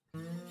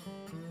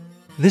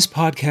This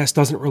podcast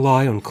doesn't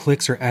rely on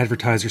clicks or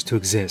advertisers to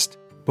exist,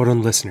 but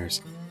on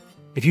listeners.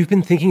 If you've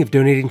been thinking of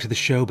donating to the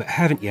show but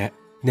haven't yet,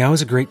 now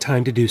is a great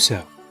time to do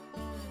so.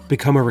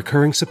 Become a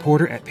recurring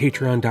supporter at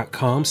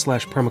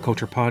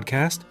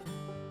patreon.com/permaculturepodcast.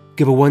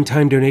 Give a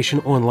one-time donation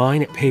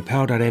online at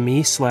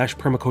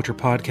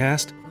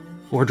paypal.me/permaculturepodcast,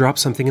 or drop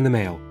something in the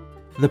mail.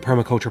 The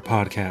Permaculture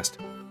Podcast,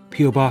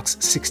 P.O. Box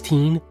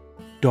 16,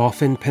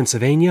 Dauphin,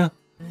 Pennsylvania,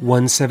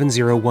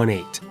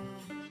 17018.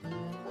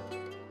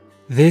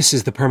 This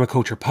is the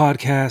Permaculture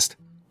Podcast.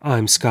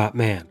 I'm Scott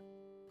Mann.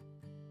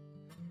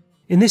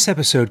 In this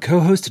episode,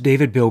 co-host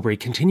David Bilbrey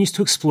continues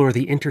to explore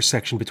the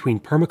intersection between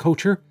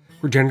permaculture,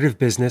 regenerative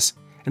business,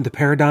 and the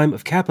paradigm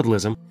of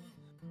capitalism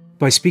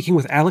by speaking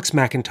with Alex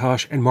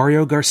McIntosh and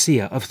Mario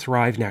Garcia of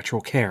Thrive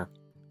Natural Care.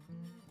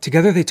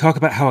 Together they talk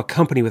about how a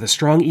company with a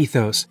strong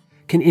ethos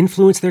can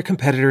influence their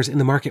competitors in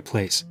the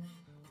marketplace,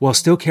 while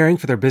still caring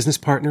for their business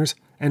partners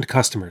and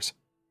customers.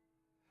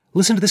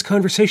 Listen to this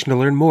conversation to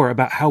learn more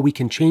about how we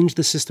can change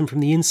the system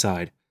from the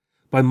inside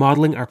by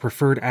modeling our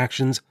preferred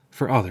actions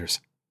for others.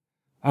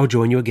 I'll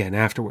join you again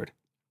afterward.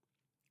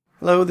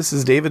 Hello, this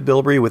is David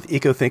Bilbrey with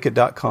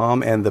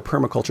ecothinkit.com and the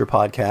Permaculture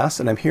Podcast,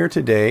 and I'm here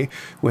today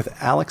with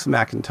Alex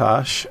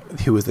McIntosh,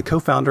 who is the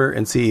co-founder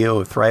and CEO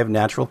of Thrive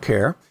Natural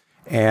Care.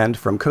 And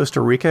from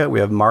Costa Rica,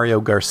 we have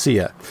Mario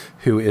Garcia,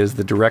 who is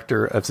the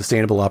Director of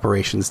Sustainable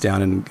Operations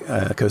down in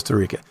Costa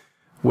Rica.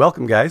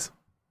 Welcome, guys.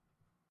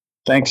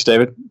 Thanks,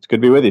 David. It's good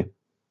to be with you.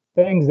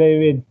 Thanks,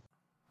 David.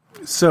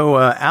 So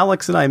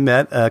Alex and I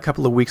met a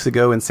couple of weeks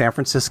ago in San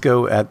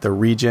Francisco at the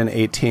Regen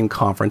 18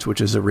 conference, which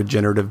is a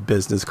regenerative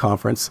business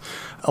conference.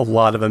 A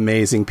lot of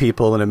amazing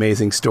people and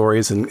amazing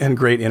stories and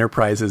great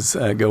enterprises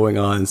going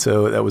on.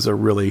 So that was a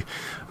really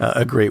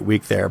a great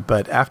week there.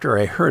 But after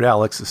I heard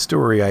Alex's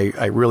story,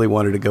 I really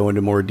wanted to go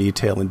into more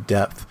detail and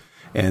depth.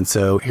 And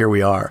so here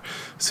we are.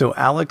 So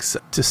Alex,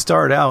 to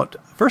start out,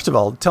 first of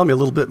all, tell me a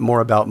little bit more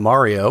about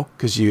Mario,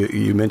 because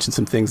you mentioned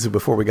some things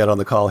before we got on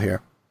the call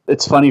here.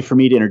 It's funny for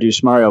me to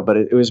introduce Mario, but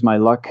it was my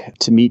luck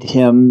to meet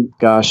him,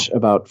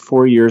 about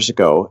 4 years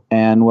ago.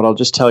 And what I'll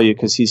just tell you,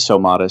 because he's so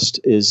modest,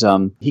 is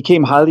he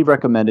came highly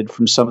recommended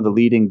from some of the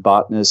leading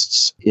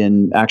botanists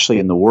in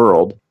the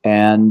world,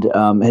 and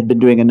had been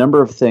doing a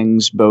number of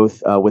things,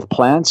 both with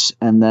plants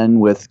and then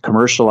with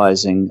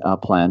commercializing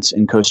plants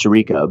in Costa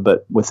Rica,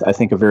 but with, I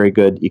think, a very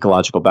good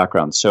ecological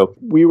background. So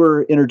we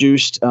were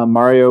introduced,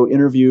 Mario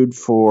interviewed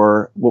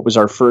for what was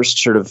our first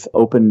sort of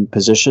open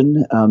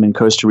position in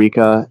Costa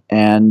Rica.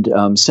 And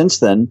since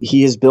then,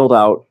 he has built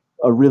out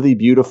a really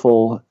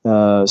beautiful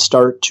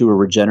start to a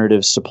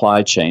regenerative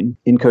supply chain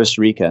in Costa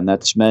Rica. And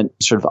that's meant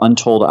sort of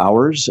untold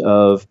hours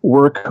of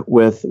work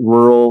with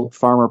rural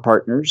farmer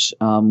partners,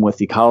 with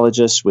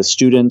ecologists, with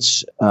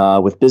students,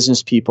 with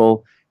business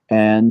people.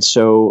 And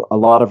so a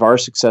lot of our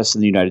success in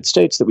the United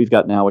States that we've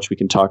got now, which we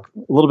can talk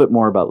a little bit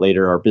more about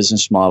later, our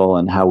business model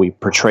and how we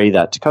portray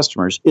that to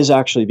customers, is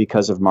actually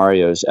because of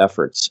Mario's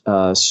efforts.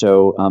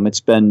 So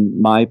it's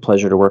been my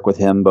pleasure to work with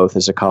him, both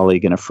as a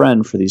colleague and a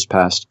friend, for these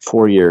past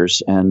 4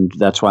 years. And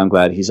that's why I'm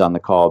glad he's on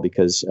the call,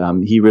 because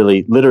he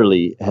really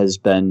literally has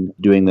been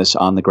doing this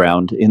on the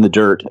ground, in the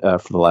dirt,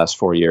 for the last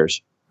 4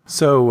 years.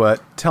 So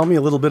tell me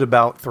a little bit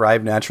about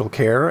Thrive Natural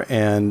Care,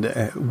 and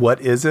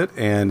what is it,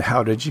 and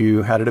how did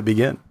it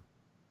begin?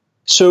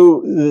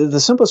 So the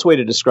simplest way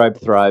to describe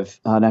Thrive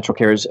Natural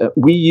Care is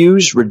we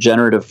use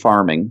regenerative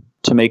farming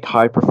to make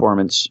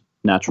high-performance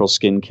natural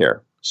skincare.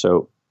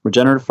 So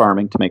regenerative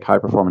farming to make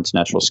high-performance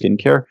natural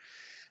skincare.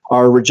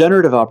 Our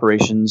regenerative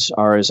operations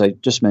are, as I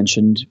just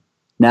mentioned,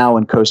 now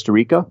in Costa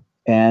Rica,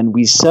 and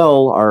we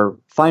sell our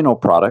final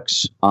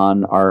products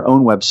on our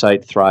own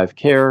website,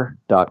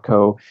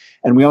 thrivecare.co.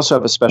 And we also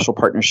have a special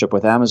partnership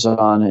with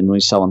Amazon, and we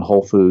sell in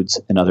Whole Foods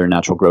and other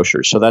natural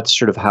grocers. So that's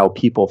sort of how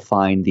people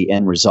find the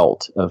end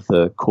result of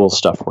the cool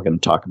stuff we're going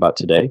to talk about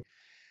today.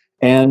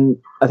 And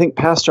I think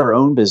past our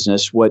own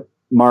business, what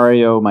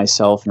Mario,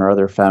 myself, and our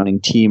other founding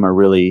team are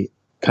really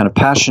kind of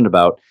passionate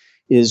about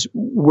is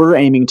we're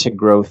aiming to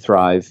grow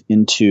Thrive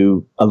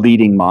into a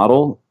leading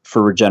model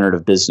for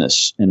regenerative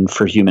business and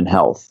for human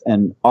health.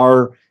 And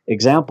our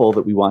example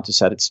that we want to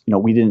set,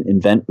 we didn't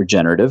invent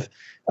regenerative.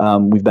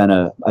 We've been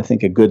a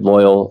good,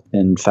 loyal,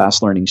 and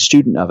fast-learning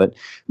student of it.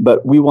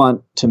 But we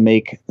want to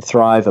make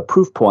Thrive a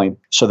proof point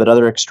so that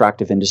other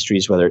extractive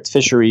industries, whether it's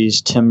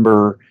fisheries,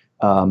 timber,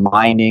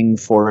 mining,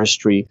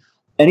 forestry,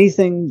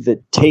 anything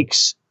that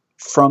takes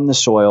from the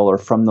soil or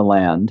from the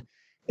land,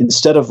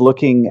 instead of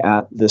looking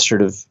at the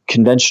sort of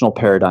conventional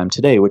paradigm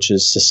today, which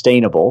is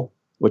sustainable,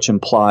 which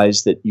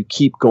implies that you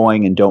keep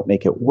going and don't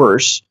make it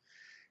worse,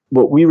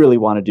 what we really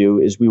want to do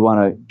is we want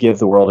to give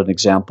the world an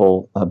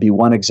example, be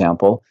one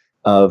example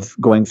of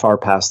going far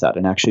past that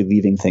and actually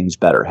leaving things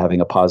better,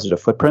 having a positive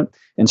footprint.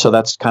 And so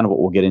that's kind of what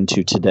we'll get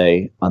into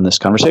today on this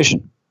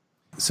conversation.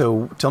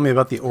 So tell me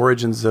about the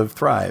origins of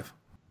Thrive.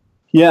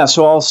 Yeah,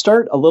 so I'll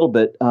start a little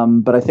bit,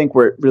 but I think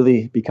where it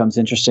really becomes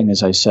interesting,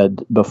 as I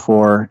said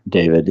before,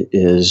 David,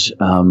 is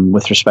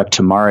with respect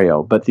to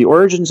Mario. But the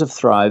origins of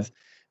Thrive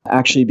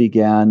actually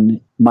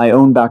began, my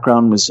own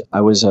background was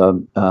I was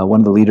one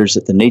of the leaders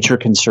at the Nature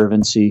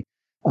Conservancy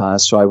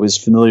So I was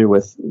familiar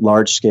with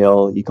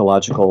large-scale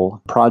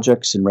ecological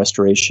projects and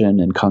restoration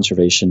and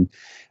conservation.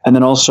 And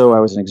then also I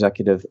was an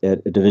executive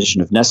at a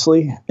division of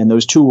Nestle, and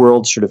those two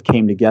worlds sort of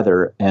came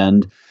together.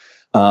 And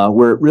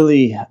where it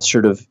really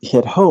sort of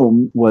hit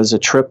home was a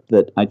trip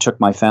that I took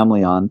my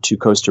family on to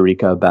Costa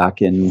Rica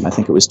back in, I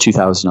think it was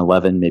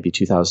 2011, maybe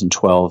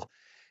 2012.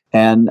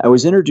 And I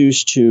was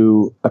introduced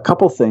to a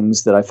couple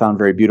things that I found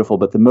very beautiful,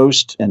 but the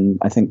most, and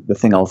I think the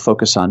thing I'll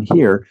focus on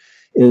here,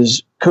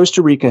 is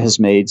Costa Rica has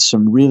made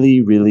some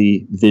really,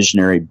 really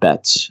visionary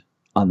bets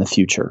on the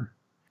future.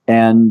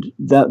 And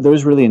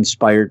those really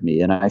inspired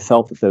me. And I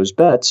felt that those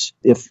bets,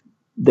 if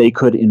they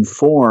could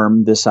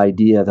inform this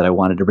idea that I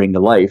wanted to bring to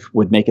life,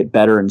 would make it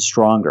better and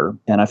stronger.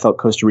 And I felt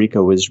Costa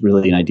Rica was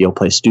really an ideal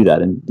place to do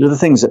that. And they're the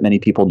things that many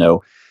people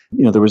know.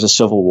 There was a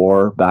civil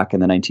war back in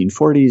the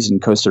 1940s,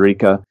 and Costa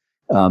Rica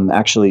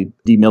actually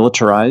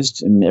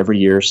demilitarized. And every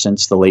year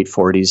since the late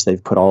 40s,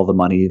 they've put all the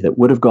money that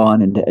would have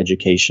gone into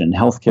education and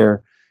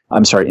healthcare.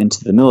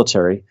 Into the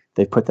military.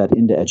 They've put that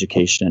into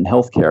education and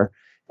healthcare.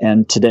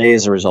 And today,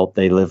 as a result,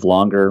 they live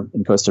longer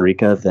in Costa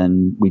Rica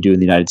than we do in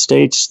the United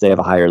States. They have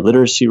a higher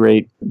literacy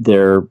rate.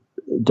 Their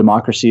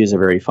democracy is a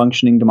very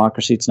functioning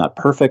democracy. It's not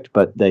perfect,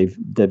 but they've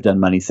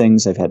done many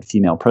things. They've had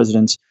female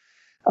presidents.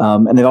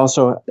 And they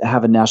also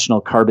have a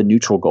national carbon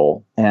neutral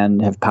goal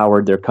and have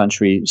powered their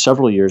country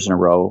several years in a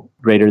row,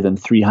 greater than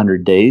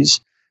 300 days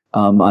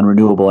on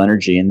renewable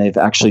energy. And they've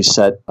actually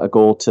set a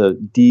goal to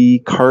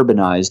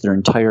decarbonize their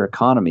entire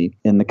economy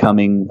in the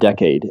coming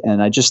decade.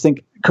 And I just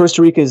think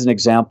Costa Rica is an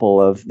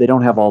example of, they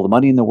don't have all the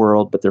money in the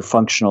world, but they're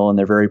functional and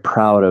they're very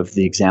proud of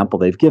the example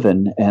they've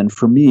given. And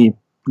for me,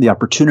 the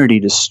opportunity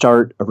to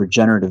start a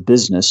regenerative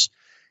business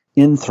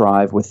in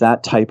Thrive with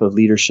that type of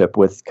leadership,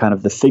 with kind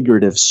of the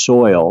figurative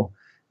soil,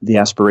 the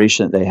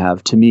aspiration that they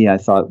have, to me, I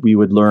thought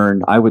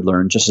I would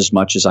learn just as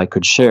much as I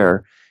could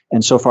share.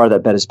 And so far,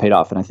 that bet has paid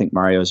off. And I think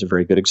Mario is a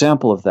very good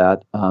example of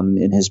that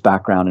in his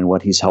background and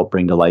what he's helped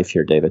bring to life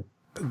here, David.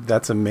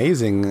 That's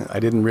amazing. I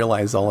didn't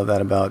realize all of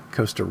that about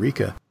Costa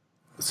Rica.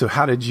 So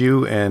how did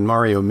you and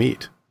Mario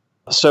meet?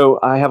 So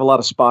I have a lot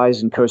of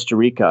spies in Costa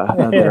Rica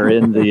that are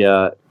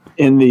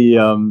in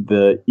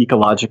the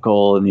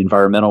ecological and the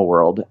environmental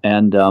world.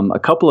 And a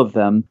couple of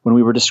them, when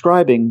we were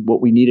describing what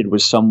we needed,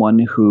 was someone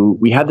who,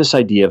 we had this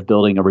idea of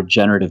building a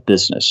regenerative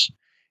business.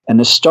 And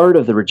the start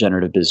of the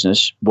regenerative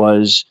business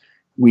was,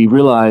 we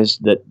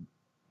realized that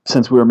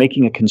since we were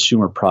making a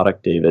consumer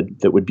product,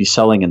 David, that would be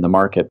selling in the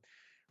market,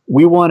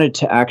 we wanted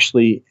to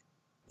actually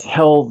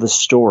tell the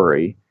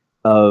story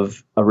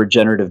of a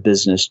regenerative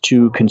business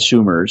to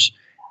consumers.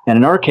 And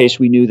in our case,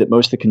 we knew that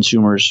most of the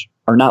consumers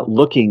are not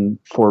looking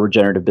for a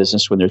regenerative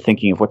business when they're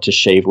thinking of what to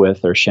shave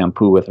with or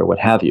shampoo with or what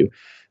have you.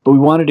 But we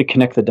wanted to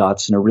connect the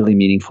dots in a really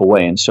meaningful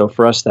way. And so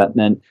for us, that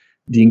meant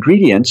the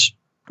ingredients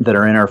that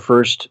are in our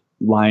first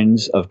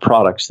lines of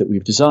products that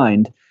we've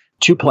designed.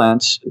 2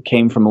 plants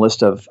came from a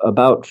list of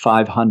about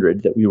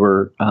 500 that we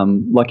were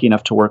lucky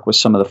enough to work with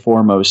some of the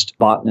foremost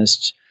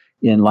botanists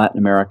in Latin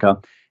America.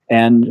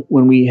 And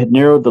when we had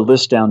narrowed the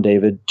list down,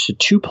 David, to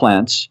 2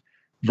 plants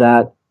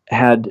that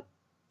had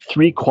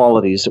 3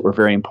 qualities that were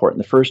very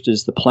important. The first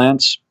is the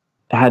plants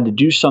had to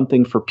do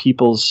something for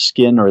people's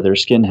skin or their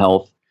skin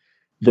health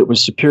that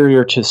was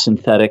superior to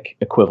synthetic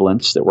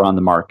equivalents that were on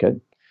the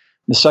market.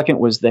 The second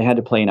was they had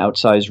to play an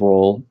outsized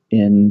role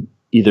in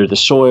either the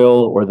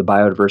soil or the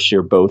biodiversity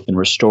or both in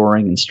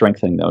restoring and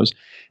strengthening those.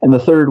 And the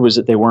third was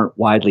that they weren't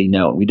widely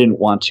known. We didn't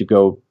want to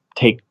go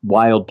take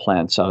wild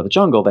plants out of the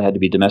jungle. They had to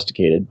be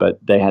domesticated, but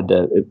they had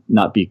to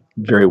not be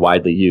very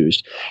widely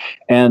used.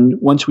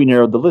 And once we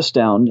narrowed the list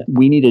down,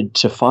 we needed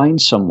to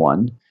find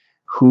someone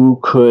who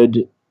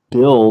could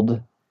build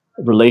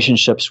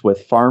relationships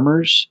with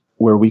farmers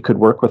where we could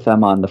work with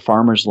them on the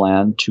farmer's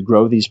land to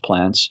grow these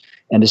plants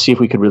and to see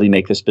if we could really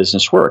make this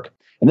business work.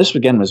 And this,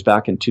 again, was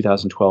back in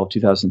 2012,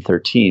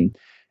 2013.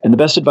 And the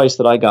best advice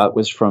that I got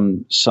was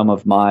from some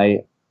of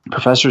my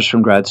professors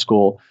from grad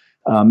school,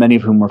 many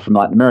of whom were from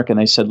Latin America. And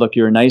they said, look,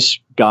 you're a nice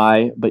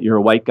guy, but you're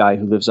a white guy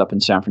who lives up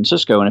in San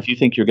Francisco. And if you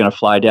think you're going to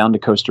fly down to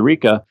Costa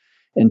Rica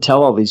and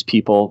tell all these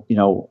people,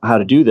 how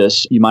to do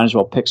this, you might as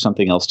well pick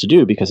something else to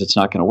do because it's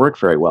not going to work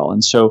very well.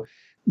 And so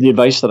the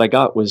advice that I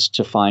got was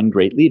to find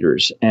great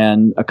leaders.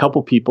 And a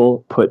couple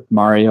people put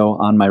Mario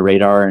on my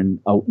radar, and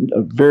a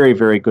very,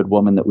 very good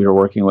woman that we were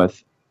working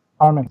with,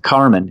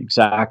 Carmen,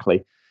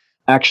 exactly,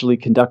 actually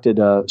conducted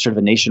a sort of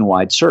a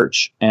nationwide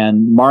search.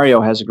 And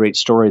Mario has a great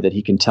story that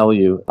he can tell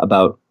you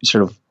about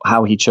sort of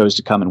how he chose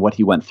to come and what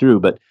he went through.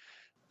 But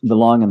the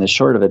long and the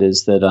short of it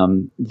is that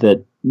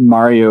that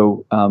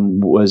Mario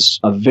was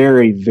a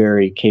very,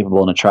 very capable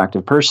and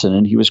attractive person,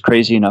 and he was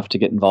crazy enough to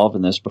get involved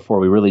in this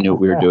before we really knew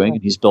what we were doing,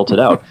 and he's built it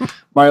out.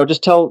 Mario,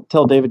 just tell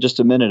David just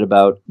a minute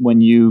about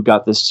when you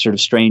got this sort of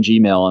strange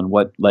email and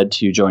what led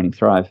to you joining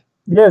Thrive.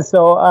 Yeah,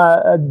 so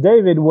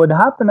David, what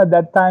happened at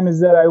that time is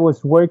that I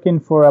was working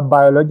for a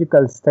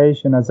biological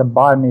station as a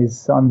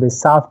botanist on the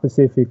South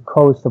Pacific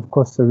coast of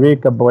Costa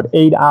Rica, about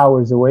 8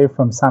 hours away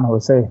from San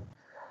Jose.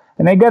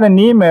 And I got an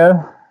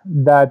email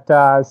that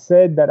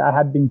said that I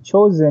had been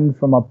chosen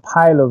from a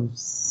pile of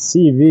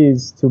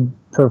CVs to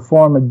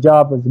perform a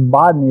job as a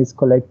botanist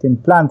collecting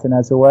plants. And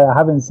I said, well, I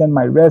haven't sent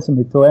my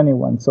resume to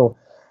anyone, so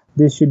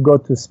this should go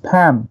to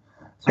spam.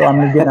 So I'm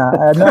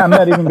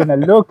not even gonna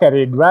look at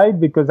it, right?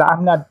 Because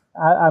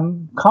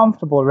I'm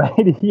comfortable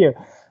right here.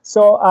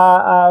 So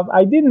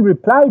I didn't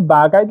reply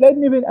back. I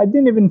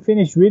didn't even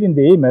finish reading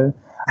the email.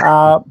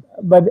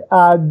 But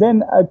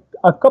then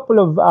a couple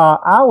of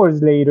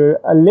hours later,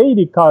 a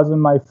lady calls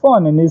on my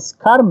phone, and it's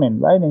Carmen,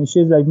 right? And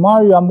she's like,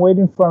 Mario, I'm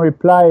waiting for a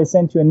reply. I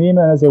sent you an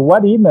email. And I said,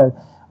 what email?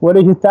 What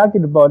are you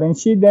talking about? And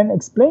she then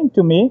explained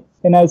to me,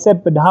 and I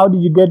said, but how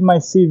did you get my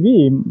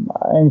CV?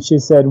 And she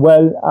said,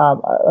 well,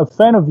 a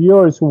friend of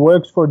yours who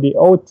works for the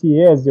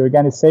OTS, the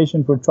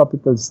Organization for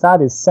Tropical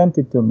Studies, sent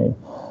it to me.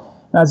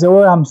 And I said,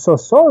 well, I'm so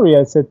sorry,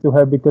 I said to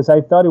her, because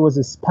I thought it was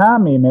a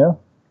spam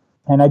email,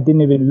 and I didn't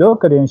even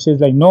look at it. And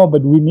she's like, no,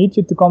 but we need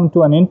you to come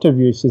to an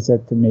interview, she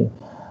said to me.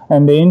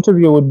 And the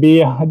interview would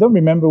be, I don't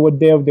remember what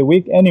day of the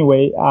week.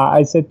 Anyway,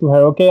 I said to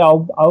her, okay,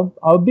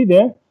 I'll be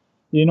there.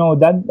 You know,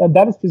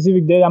 that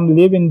specific day, I'm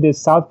leaving the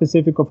South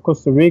Pacific of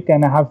Costa Rica,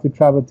 and I have to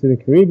travel to the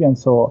Caribbean.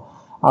 So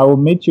I will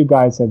meet you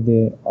guys at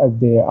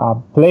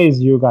the place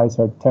you guys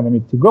are telling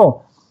me to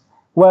go.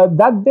 Well,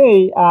 that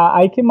day,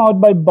 I came out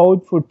by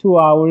boat for 2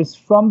 hours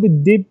from the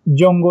deep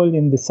jungle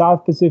in the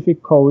South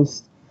Pacific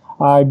coast.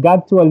 I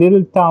got to a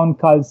little town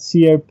called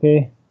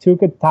Sierpe,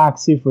 took a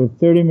taxi for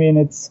 30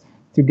 minutes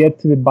to get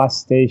to the bus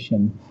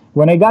station.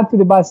 When I got to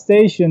the bus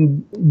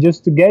station,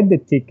 just to get the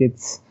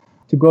tickets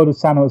to go to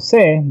San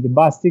Jose, the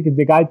bus ticket,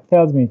 the guy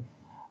tells me,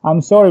 I'm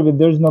sorry, but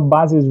there's no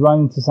buses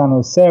running to San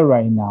Jose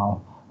right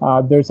now.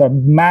 There's a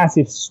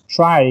massive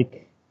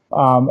strike,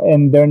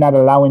 and they're not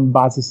allowing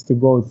buses to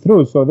go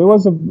through. So there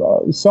was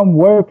some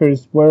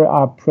workers were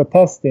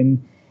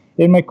protesting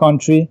in my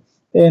country,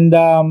 and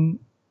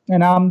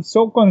I'm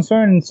so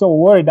concerned and so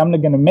worried I'm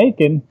not going to make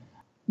it.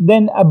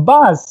 Then a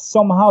bus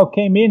somehow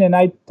came in, and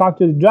I talked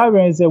to the driver,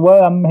 and he said,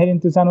 well, I'm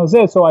heading to San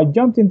Jose. So I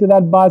jumped into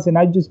that bus, and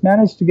I just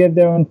managed to get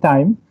there on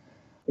time.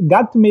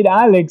 Got to meet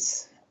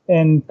Alex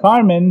and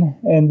Carmen,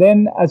 and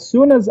then as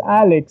soon as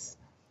Alex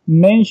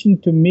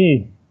mentioned to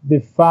me the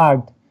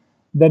fact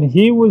that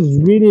he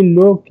was really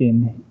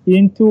looking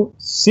into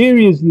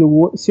seriously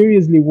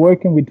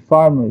working with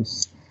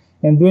farmers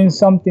and doing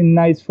something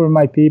nice for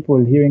my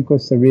people here in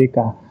Costa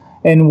Rica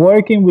and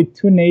working with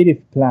 2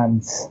 native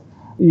plants,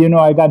 you know,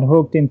 I got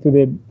hooked into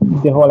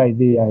the whole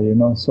idea, you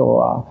know.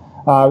 So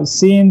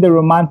seeing the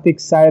romantic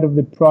side of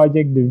the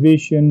project, the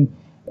vision,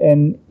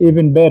 and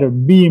even better,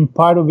 being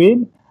part of it,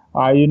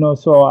 you know,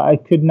 so I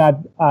could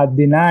not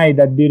deny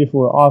that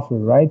beautiful offer,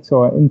 right?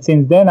 So, and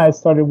since then, I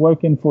started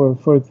working for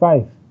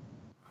Thrive.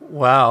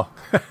 Wow.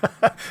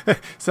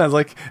 Sounds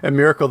like a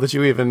miracle that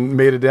you even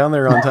made it down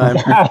there on time.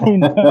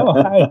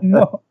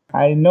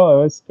 I know.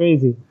 It was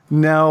crazy.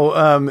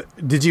 Now,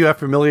 did you have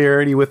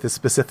familiarity with the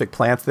specific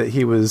plants that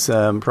he was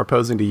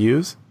proposing to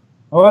use?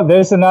 Well,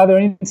 there's another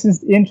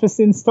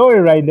interesting story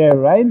right there,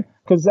 right?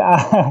 Because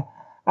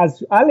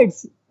as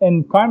Alex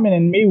and Carmen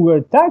and me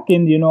were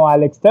talking, you know,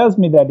 Alex tells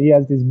me that he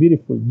has this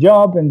beautiful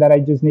job and that I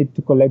just need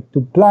to collect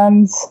 2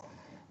 plants.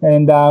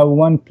 And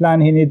one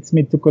plant he needs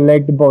me to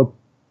collect about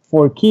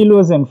 4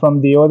 kilos, and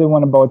from the other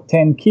one about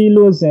 10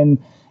 kilos, and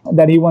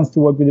that he wants to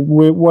work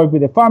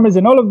with the farmers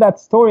and all of that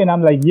story. And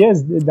I'm like,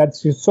 yes,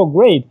 that's just so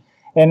great.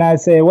 And I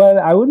say, well,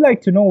 I would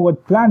like to know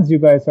what plants you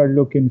guys are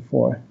looking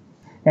for.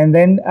 And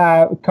then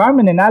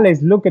Carmen and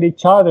Alex look at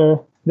each other.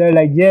 They're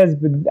like, yes,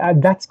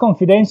 but that's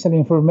confidential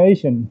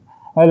information.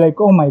 I'm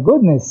like, oh my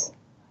goodness,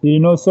 you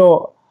know,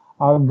 so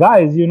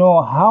guys, you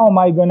know, how am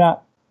I gonna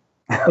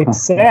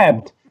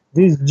accept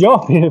this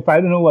job if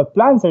I don't know what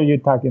plants you're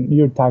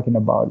talking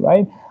about,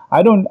 right?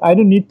 I don't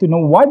need to know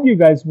what you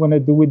guys want to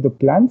do with the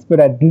plants,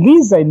 but at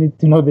least I need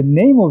to know the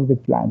name of the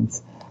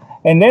plants.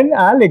 And then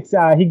Alex,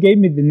 he gave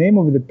me the name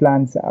of the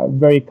plants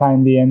very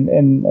kindly,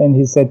 and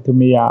he said to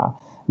me,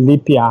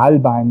 Lipia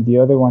alba, and the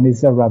other one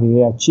is a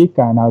Ravidea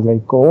chica. And I was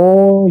like,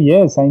 oh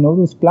yes, I know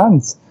those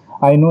plants.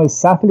 I know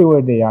exactly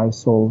where they are.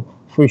 So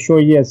for sure,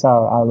 yes,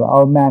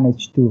 I'll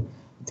manage to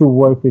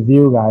work with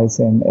you guys.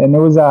 And it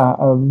was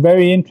a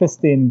very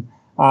interesting,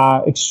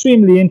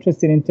 extremely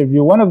interesting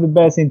interview. One of the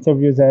best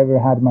interviews I ever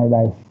had in my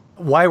life.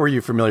 Why were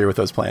you familiar with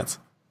those plants?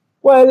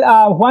 Well,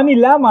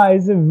 Juanilama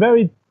is a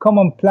very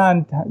common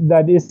plant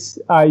that is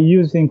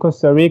used in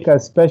Costa Rica,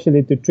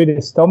 especially to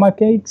treat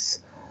stomach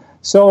aches.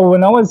 So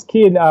when I was a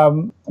kid,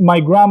 my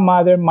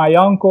grandmother, my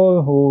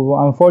uncle, who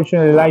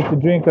unfortunately liked to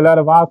drink a lot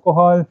of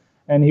alcohol,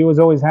 and he was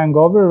always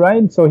hungover,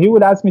 right? So he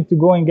would ask me to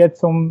go and get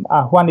some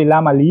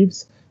Juanilama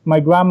leaves. My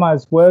grandma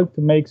as well,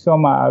 to make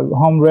some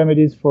home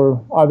remedies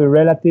for other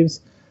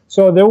relatives.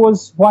 So there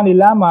was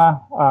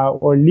Juanilama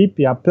or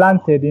Lipia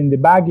planted in the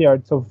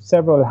backyards of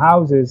several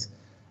houses,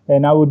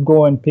 and I would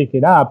go and pick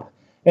it up.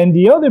 And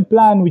the other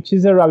plant, which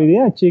is a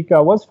Ravidea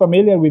chica, was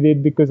familiar with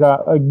it because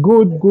a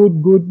good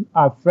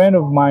friend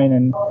of mine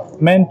and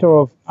mentor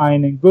of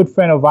mine and good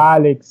friend of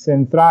Alex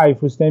and Thrive,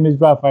 whose name is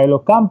Rafael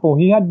Ocampo,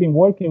 he had been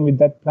working with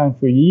that plant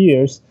for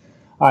years,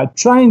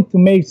 trying to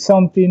make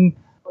something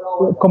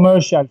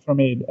commercial from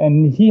it,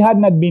 and he had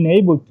not been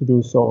able to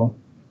do so.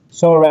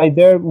 So right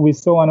there, we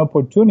saw an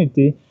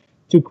opportunity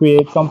to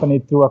create company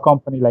through a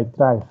company like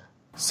Thrive.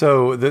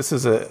 So this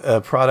is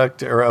a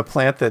product or a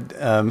plant that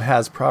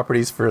has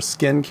properties for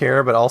skin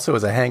care, but also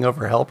as a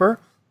hangover helper?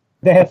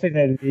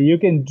 Definitely. You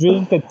can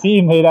drink a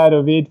tea made out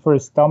of it for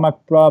stomach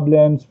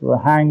problems, for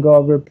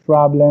hangover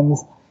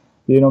problems,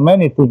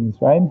 many things,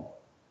 right?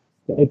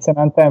 It's an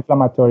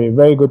anti-inflammatory,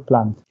 very good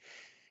plant.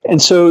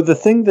 And so the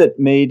thing that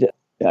made,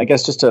 I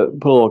guess just to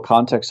put a little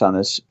context on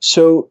this,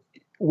 so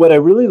what I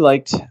really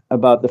liked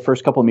about the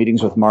first couple of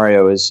meetings with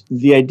Mario is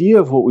the idea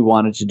of what we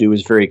wanted to do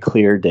was very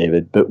clear,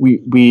 David, but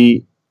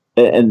we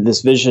and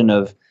this vision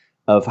of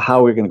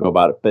how we're going to go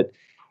about it,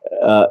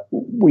 but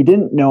we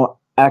didn't know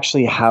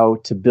actually how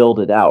to build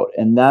it out.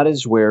 And that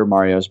is where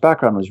Mario's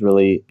background was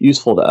really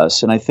useful to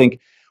us. And I think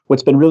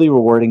what's been really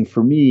rewarding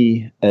for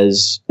me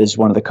as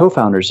one of the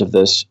co-founders of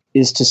this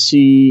is to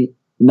see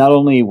not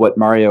only what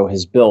Mario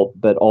has built,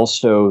 but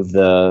also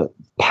the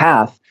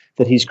path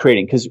that he's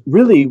creating. Because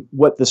really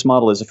what this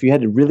model is, if you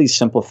had to really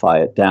simplify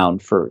it down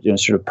for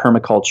sort of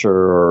permaculture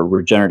or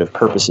regenerative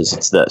purposes,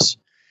 it's this.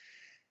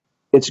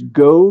 It's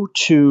go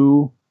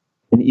to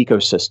an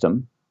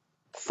ecosystem,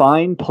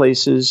 find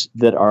places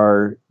that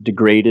are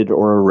degraded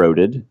or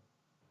eroded,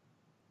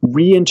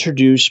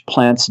 reintroduce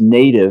plants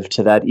native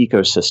to that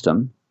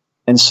ecosystem,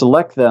 and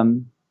select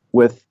them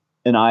with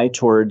an eye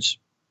towards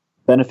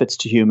benefits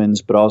to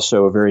humans, but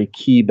also a very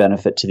key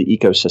benefit to the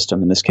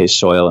ecosystem, in this case,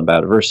 soil and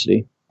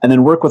biodiversity. And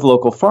then work with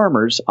local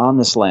farmers on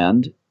this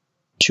land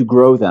to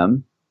grow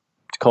them,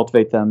 to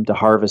cultivate them, to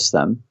harvest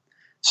them,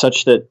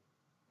 such that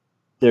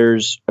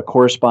there's a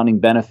corresponding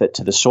benefit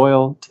to the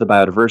soil, to the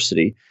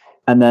biodiversity.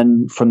 And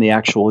then from the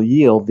actual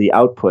yield, the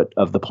output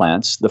of the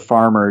plants, the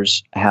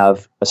farmers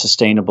have a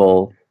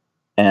sustainable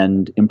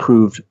and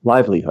improved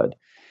livelihood.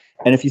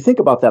 And if you think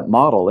about that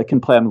model, it can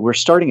play. I mean, we're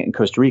starting it in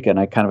Costa Rica, and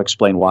I kind of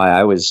explained why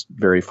I was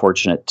very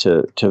fortunate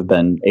to have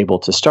been able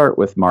to start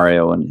with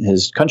Mario and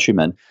his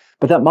countrymen.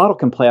 But that model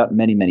can play out in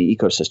many, many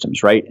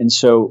ecosystems, right? And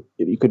so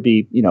it could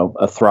be,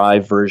 a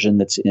Thrive version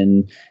that's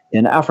in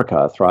Africa,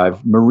 a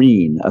Thrive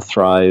Marine, a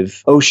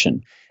Thrive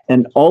Ocean.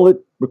 And all it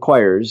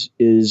requires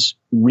is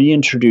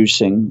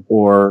reintroducing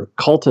or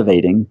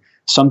cultivating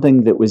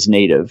something that was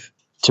native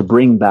to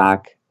bring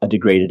back a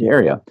degraded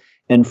area.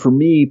 And for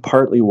me,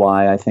 partly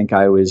why I think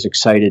I was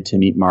excited to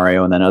meet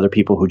Mario and then other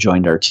people who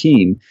joined our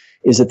team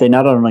is that they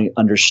not only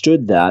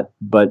understood that,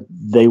 but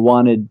they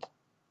wanted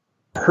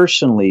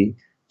personally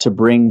to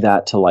bring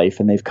that to life,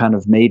 and they've kind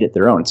of made it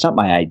their own. It's not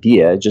my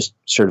idea, it just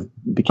sort of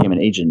became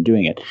an agent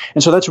doing it.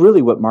 And so that's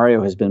really what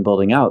Mario has been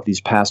building out these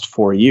past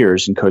 4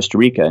 years in Costa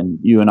Rica, and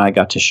you and I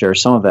got to share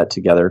some of that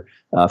together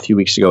a few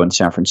weeks ago in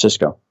San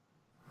Francisco.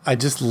 I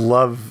just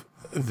love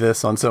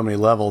this on so many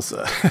levels.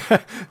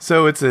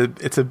 So it's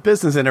a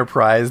business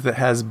enterprise that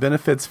has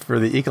benefits for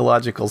the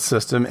ecological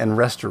system and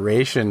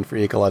restoration for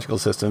ecological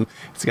system.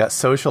 It's got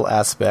social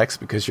aspects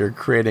because you're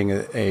creating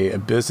a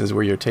business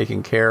where you're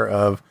taking care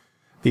of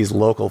these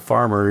local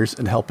farmers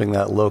and helping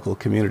that local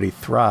community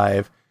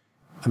thrive.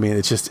 I mean,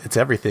 it's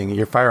everything.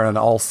 You're firing on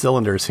all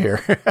cylinders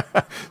here.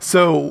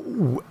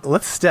 So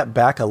let's step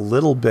back a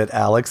little bit,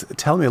 Alex.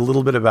 Tell me a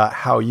little bit about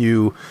how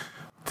you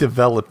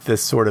developed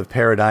this sort of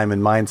paradigm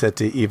and mindset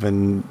to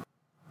even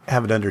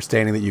have an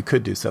understanding that you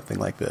could do something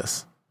like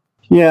this.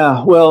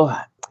 Yeah,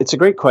 well, it's a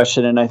great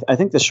question. And I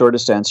think the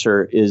shortest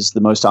answer is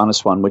the most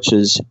honest one, which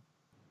is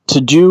to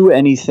do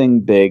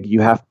anything big,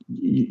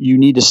 you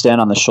need to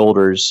stand on the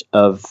shoulders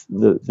of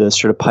the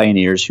sort of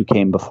pioneers who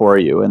came before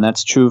you. And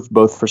that's true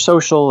both for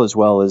social as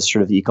well as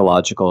sort of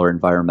ecological or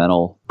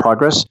environmental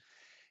progress.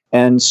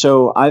 And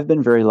so I've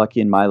been very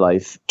lucky in my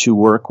life to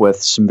work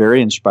with some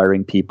very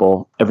inspiring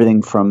people,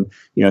 everything from,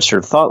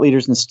 sort of thought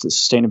leaders in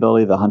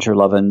sustainability, the Hunter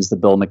Lovins, the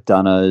Bill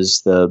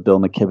McDonoughs, the Bill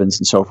McKibbins,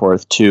 and so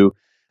forth, to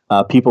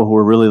people who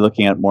are really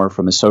looking at more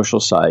from a social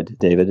side,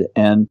 David.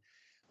 And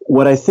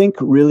what I think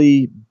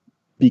really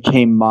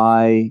became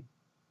my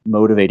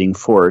motivating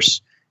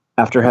force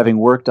after having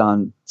worked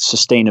on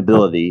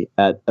sustainability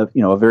at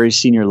a very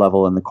senior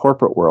level in the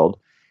corporate world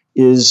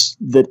is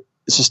that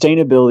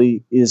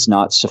sustainability is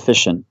not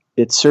sufficient.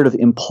 It sort of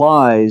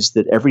implies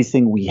that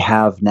everything we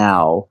have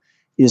now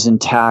is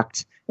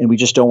intact and we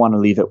just don't want to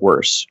leave it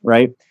worse,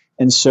 right?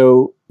 And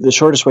so the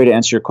shortest way to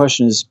answer your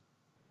question is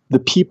the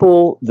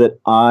people that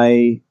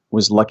I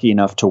was lucky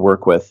enough to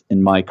work with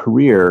in my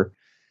career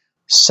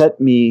set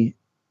me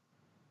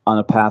on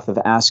a path of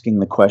asking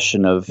the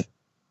question of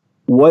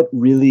what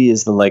really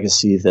is the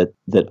legacy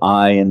that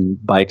I, and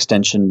by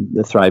extension,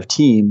 the Thrive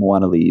team,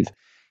 want to leave.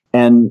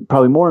 And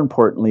probably more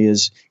importantly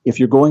is, if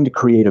you're going to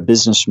create a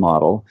business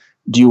model,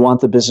 do you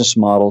want the business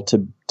model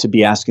to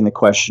be asking the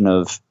question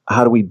of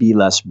how do we be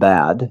less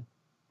bad?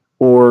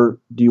 Or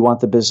do you want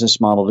the business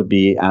model to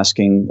be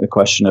asking the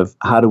question of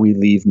how do we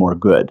leave more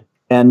good?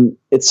 And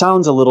it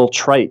sounds a little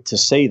trite to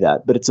say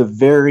that, but it's a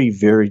very,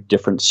 very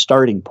different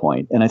starting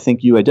point. And I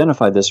think you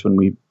identified this when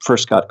we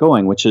first got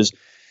going, which is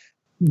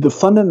the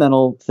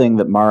fundamental thing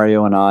that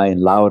Mario and I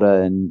and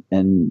Laura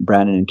and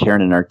Brandon and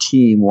Karen and our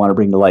team want to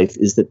bring to life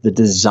is that the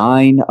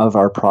design of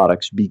our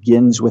products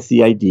begins with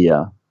the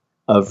idea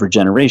of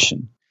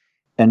regeneration.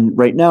 And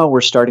right now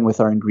we're starting with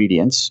our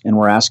ingredients and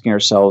we're asking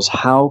ourselves,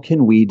 how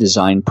can we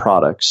design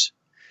products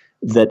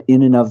that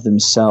in and of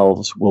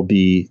themselves will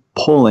be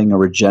pulling a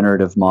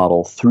regenerative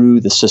model through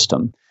the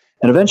system?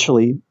 And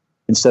eventually,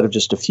 instead of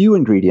just a few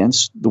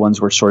ingredients, the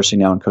ones we're sourcing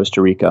now in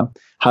Costa Rica,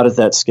 how does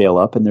that scale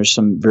up? And there's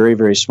some very,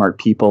 very smart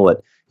people at,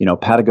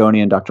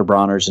 Patagonia and Dr.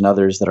 Bronner's and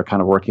others that are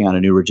kind of working on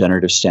a new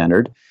regenerative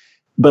standard.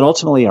 But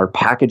ultimately, our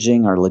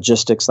packaging, our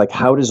logistics, like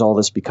how does all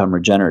this become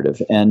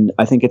regenerative? And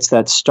I think it's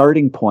that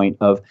starting point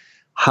of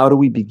how do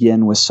we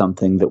begin with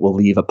something that will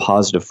leave a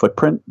positive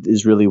footprint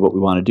is really what we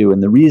want to do.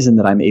 And the reason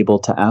that I'm able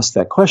to ask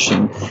that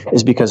question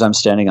is because I'm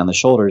standing on the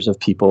shoulders of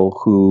people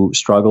who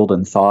struggled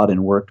and thought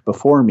and worked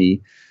before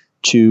me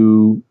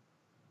to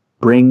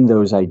bring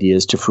those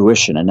ideas to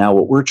fruition. And now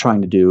what we're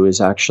trying to do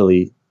is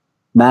actually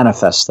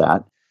manifest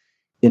that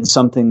in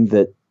something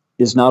that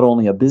is not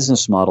only a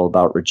business model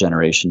about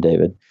regeneration,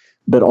 David,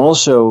 but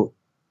also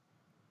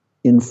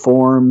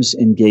informs,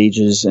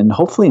 engages, and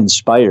hopefully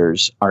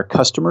inspires our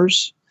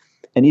customers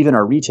and even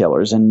our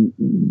retailers. And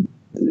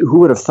who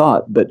would have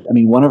thought? But I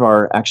mean, one of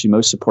our actually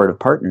most supportive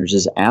partners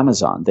is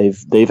Amazon.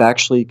 They've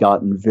actually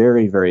gotten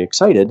very, very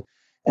excited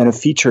and have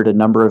featured a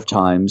number of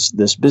times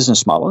this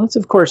business model. And it's,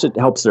 of course, it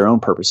helps their own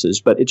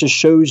purposes, but it just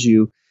shows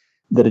you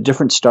that a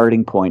different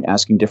starting point,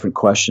 asking different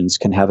questions,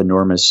 can have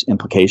enormous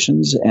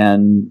implications.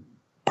 And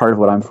part of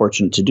what I'm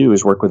fortunate to do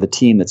is work with a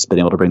team that's been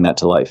able to bring that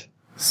to life.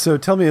 So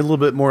tell me a little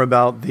bit more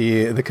about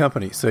the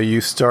company. So you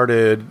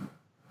started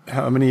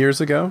how many years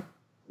ago?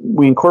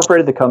 We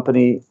incorporated the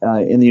company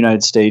in the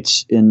United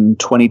States in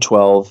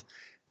 2012.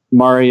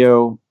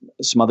 Mario,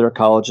 some other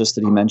ecologists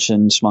that he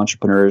mentioned, some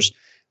entrepreneurs,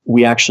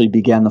 we actually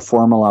began the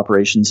formal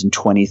operations in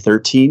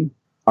 2013.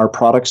 Our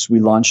products we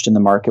launched in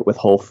the market with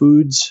Whole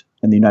Foods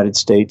in the United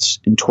States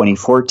in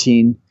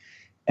 2014.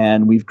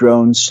 And we've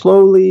grown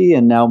slowly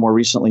and now more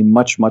recently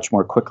much, much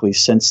more quickly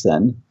since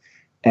then.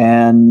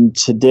 And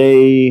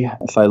today,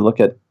 if I look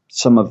at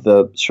some of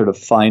the sort of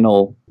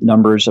final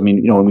numbers, I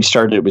mean, when we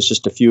started, it was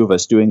just a few of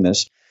us doing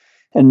this.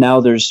 And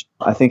now there's,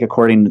 I think,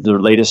 according to the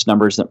latest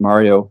numbers that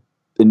Mario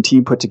and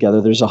team put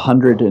together, there's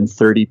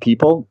 130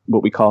 people,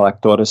 what we call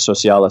actores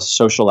sociales,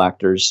 social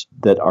actors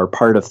that are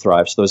part of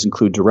Thrive. So those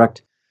include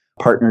direct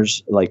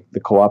partners like the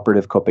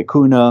cooperative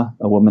Copecuna,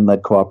 a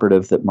woman-led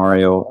cooperative that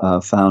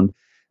Mario found,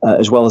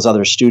 as well as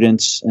other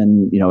students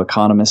and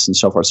economists and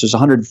so forth. So there's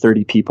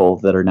 130 people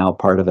that are now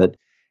part of it.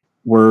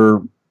 We're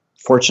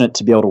fortunate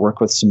to be able to work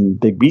with some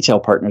big retail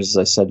partners, as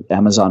I said,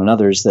 Amazon and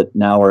others, that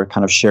now are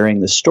kind of sharing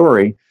this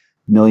story,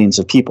 millions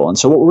of people. And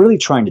so what we're really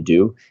trying to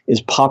do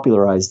is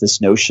popularize this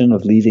notion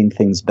of leaving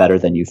things better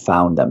than you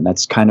found them.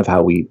 That's kind of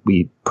how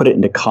we put it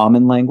into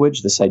common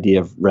language, this idea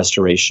of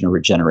restoration or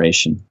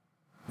regeneration.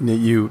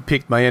 You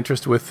piqued my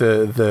interest with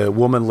the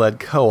woman-led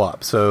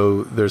co-op.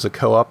 So there's a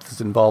co-op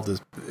that's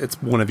involved.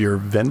 It's one of your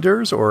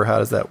vendors, or how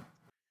does that?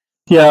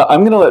 Yeah, I'm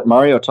going to let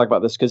Mario talk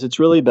about this because it's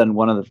really been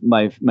one of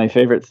my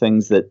favorite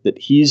things that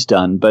he's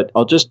done. But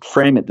I'll just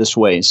frame it this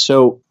way.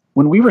 So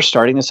when we were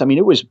starting this, I mean,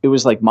 it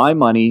was like my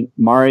money,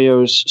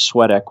 Mario's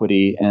sweat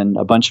equity, and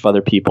a bunch of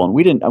other people,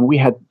 and we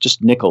had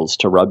just nickels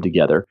to rub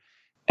together,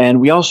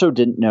 and we also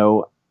didn't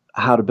know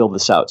how to build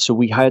this out. So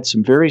we had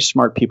some very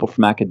smart people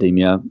from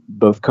academia,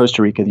 both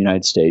Costa Rica and the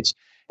United States,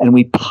 and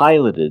we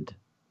piloted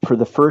for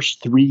the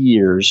first 3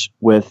 years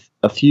with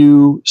a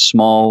few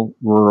small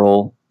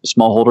rural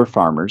smallholder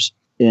farmers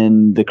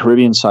in the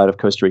Caribbean side of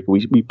Costa Rica.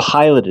 We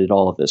piloted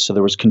all of this. So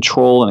there was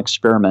control and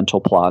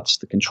experimental plots.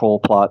 The control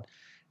plot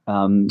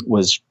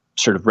was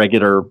sort of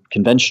regular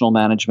conventional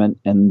management,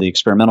 and the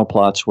experimental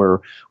plots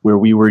were where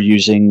we were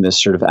using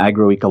this sort of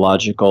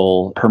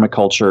agroecological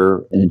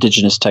permaculture and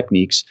indigenous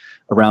techniques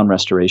around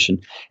restoration.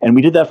 And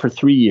we did that for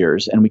 3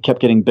 years, and we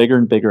kept getting bigger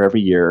and bigger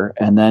every year.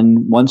 And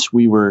then once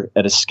we were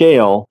at a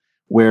scale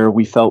where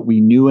we felt we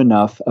knew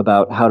enough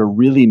about how to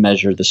really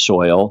measure the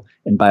soil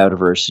and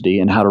biodiversity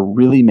and how to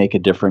really make a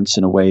difference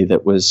in a way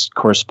that was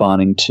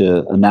corresponding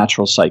to a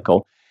natural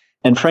cycle.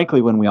 And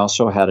frankly, when we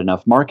also had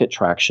enough market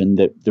traction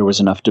that there was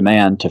enough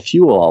demand to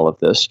fuel all of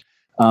this,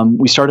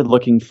 we started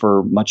looking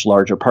for much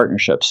larger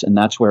partnerships. And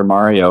that's where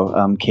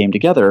Mario came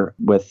together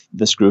with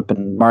this group.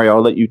 And Mario,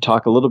 I'll let you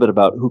talk a little bit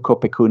about who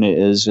Copecuna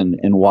is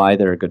and why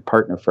they're a good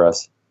partner for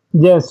us.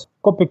 Yes,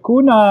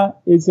 Copecuna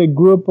is a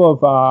group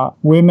of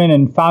women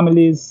and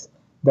families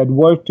that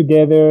work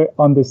together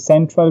on the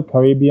central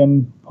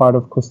Caribbean part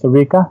of Costa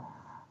Rica,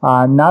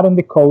 not on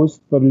the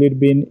coast, but a little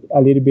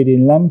bit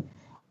inland.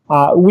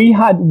 We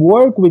had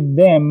worked with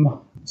them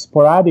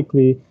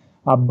sporadically,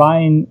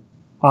 buying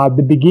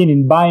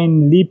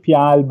Lipia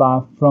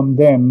alba from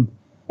them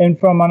and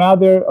from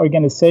another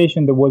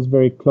organization that was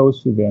very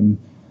close to them.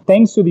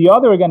 Thanks to the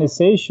other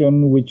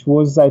organization, which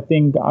was, I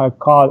think,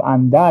 called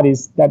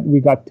Andaris, that we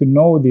got to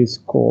know this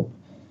co-op.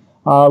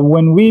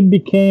 When we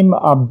became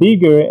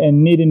bigger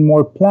and needed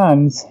more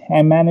plants,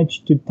 I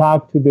managed to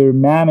talk to their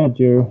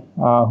manager,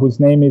 whose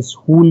name is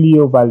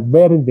Julio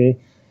Valverde.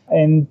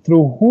 And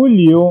through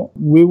Julio,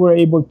 we were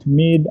able to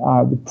meet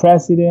the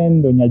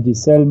president, Doña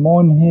Giselle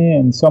Monge,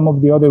 and some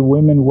of the other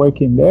women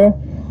working there.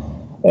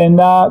 And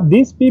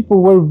these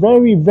people were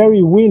very,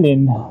 very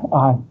willing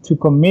to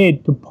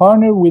commit, to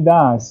partner with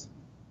us,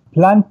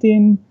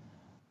 planting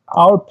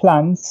our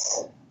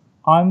plants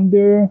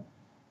under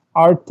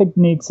our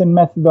techniques and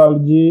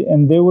methodology.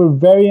 And they were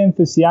very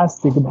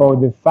enthusiastic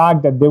about the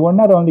fact that they were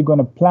not only going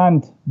to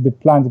plant the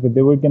plants, but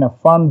they were going to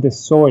farm the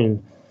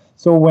soil.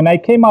 So when I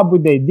came up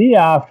with the idea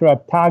after a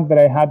talk that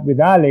I had with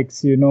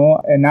Alex,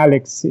 and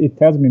Alex, it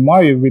tells me,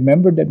 Mario,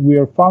 remember that we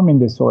are farming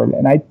the soil.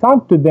 And I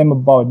talked to them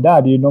about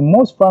that.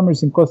 Most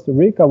farmers in Costa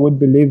Rica would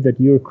believe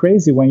that you're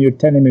crazy when you're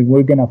telling me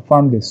we're going to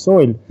farm the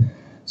soil.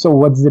 So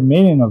what's the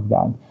meaning of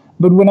that?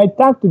 But when I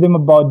talked to them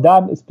about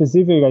that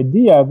specific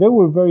idea, they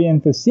were very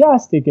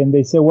enthusiastic. And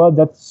they said, well,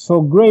 that's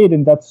so great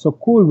and that's so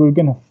cool. We're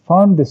going to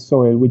farm the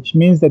soil, which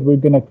means that we're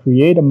going to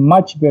create a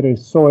much better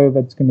soil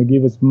that's going to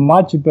give us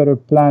much better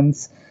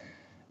plants.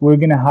 We're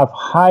going to have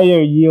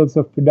higher yields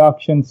of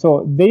production.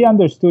 So they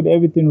understood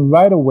everything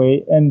right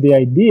away. And the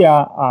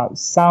idea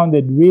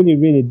sounded really,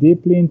 really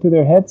deeply into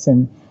their heads.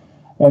 And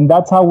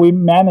that's how we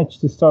managed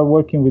to start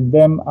working with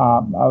them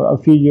a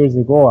few years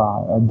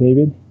ago,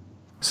 David.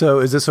 So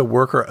is this a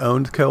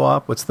worker-owned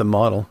co-op? What's the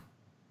model?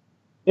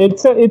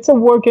 It's a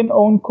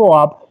worker-owned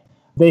co-op.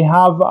 They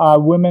have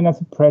women as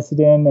a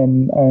president,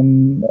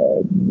 and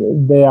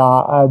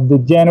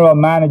the general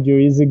manager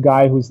is a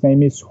guy whose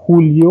name is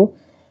Julio.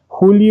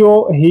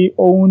 Julio, he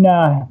owned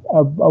a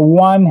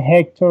 1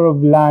 hectare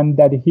of land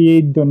that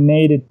he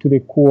donated to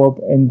the co-op,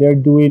 and they're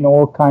doing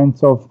all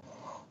kinds of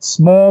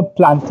small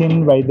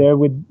planting right there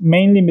with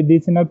mainly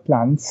medicinal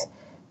plants.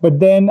 But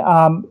then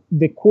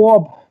the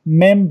co-op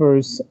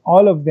members,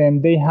 all of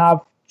them, they have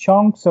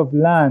chunks of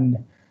land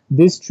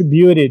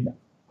distributed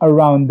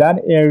around that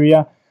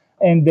area,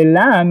 and the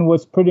land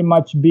was pretty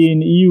much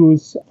being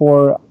used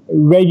for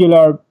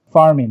regular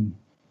farming.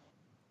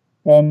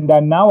 And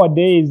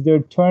nowadays,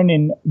 they're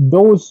turning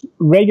those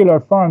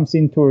regular farms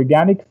into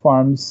organic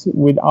farms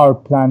with our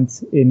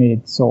plants in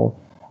it. So,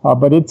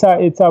 but it's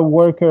a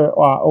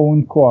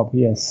worker-owned co-op,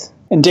 yes.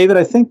 And David,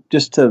 I think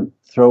just to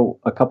throw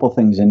a couple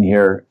things in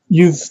here,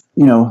 you've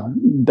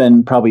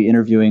been probably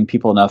interviewing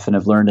people enough and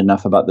have learned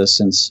enough about this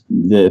since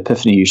the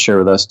epiphany you share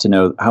with us to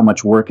know how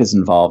much work is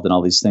involved in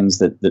all these things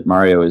that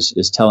Mario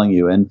is telling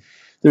you. And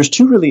there's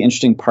 2 really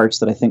interesting parts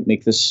that I think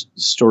make this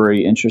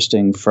story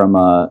interesting from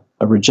a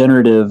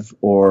regenerative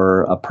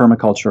or a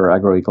permaculture or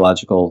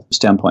agroecological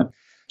standpoint.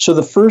 So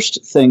the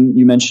first thing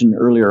you mentioned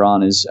earlier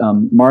on is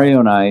Mario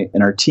and I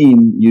and our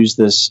team use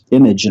this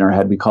image in our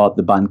head. We call it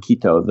the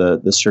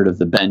banquito, the sort of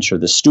the bench or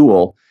the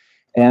stool.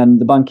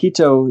 And the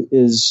banquito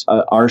is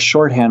our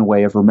shorthand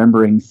way of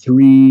remembering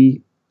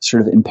 3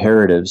 sort of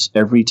imperatives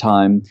every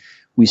time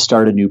we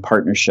start a new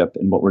partnership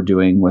in what we're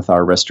doing with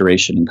our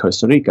restoration in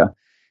Costa Rica.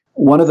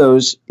 One of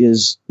those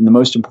is, and the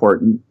most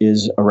important,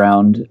 is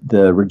around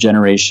the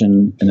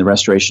regeneration and the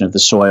restoration of the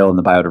soil and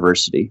the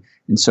biodiversity.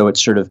 And so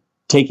it's sort of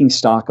taking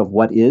stock of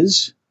what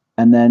is,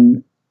 and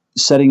then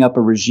setting up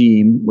a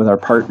regime with our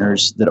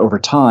partners that over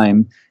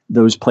time,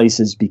 those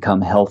places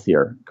become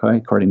healthier, okay,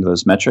 according to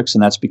those metrics,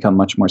 and that's become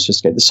much more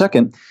sophisticated. The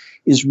second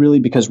is really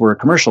because we're a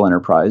commercial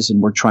enterprise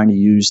and we're trying to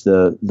use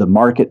the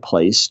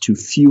marketplace to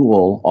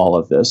fuel all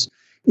of this,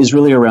 is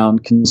really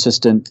around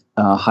consistent,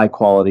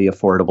 high-quality,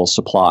 affordable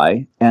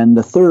supply. And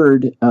the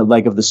third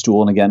leg of the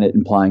stool, and again, it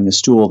implying the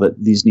stool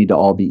that these need to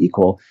all be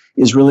equal,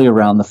 is really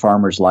around the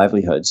farmers'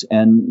 livelihoods.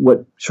 And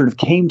what sort of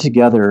came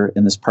together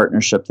in this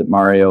partnership that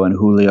Mario and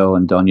Julio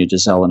and Doña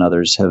Giselle and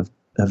others have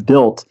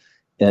built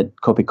at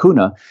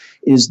Copacuna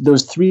is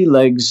those 3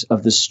 legs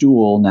of the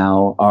stool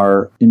now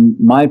are, in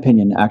my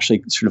opinion,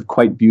 actually sort of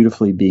quite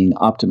beautifully being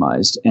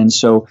optimized. And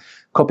so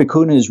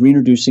Copacuna is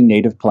reintroducing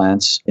native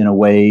plants in a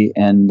way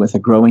and with a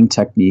growing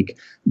technique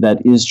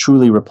that is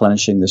truly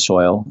replenishing the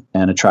soil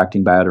and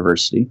attracting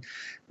biodiversity.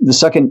 The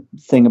second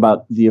thing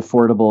about the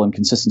affordable and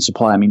consistent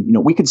supply, I mean,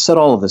 we could set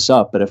all of this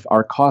up, but if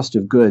our cost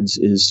of goods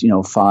is,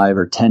 5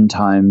 or 10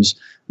 times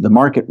the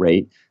market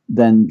rate,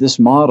 then this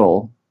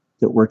model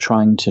that we're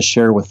trying to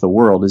share with the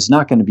world is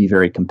not going to be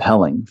very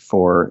compelling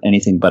for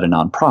anything but a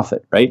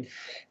nonprofit, right?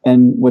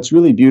 And what's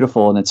really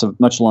beautiful, and it's a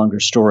much longer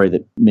story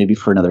that maybe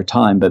for another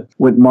time, but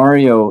what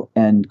Mario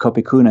and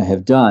Copacuna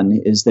have done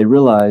is they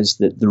realized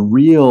that the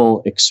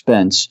real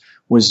expense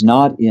was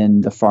not in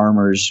the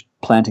farmers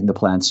planting the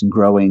plants and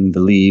growing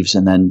the leaves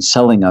and then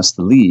selling us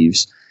the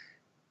leaves.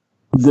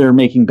 They're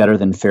making better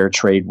than fair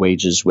trade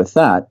wages with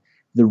that.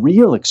 The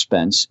real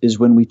expense is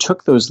when we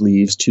took those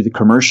leaves to the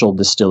commercial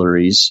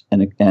distilleries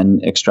and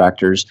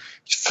extractors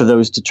for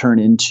those to turn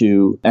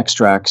into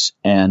extracts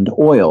and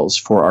oils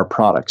for our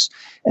products.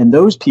 And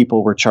those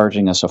people were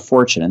charging us a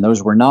fortune. And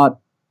those were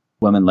not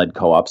women-led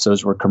co-ops,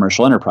 those were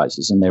commercial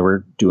enterprises, and they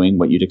were doing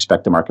what you'd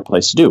expect a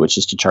marketplace to do, which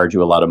is to charge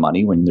you a lot of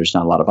money when there's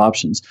not a lot of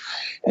options.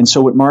 And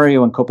so what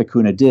Mario and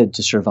Copacuna did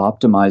to sort of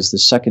optimize the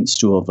second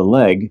stool of the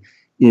leg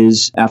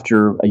is,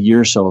 after a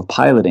year or so of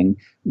piloting,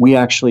 we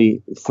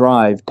actually,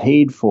 Thrive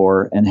paid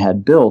for and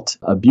had built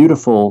a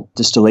beautiful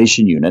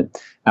distillation unit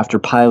after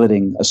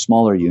piloting a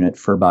smaller unit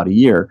for about a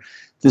year.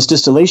 This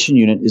distillation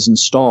unit is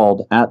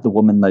installed at the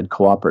woman-led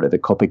cooperative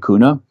at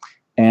Copacuna,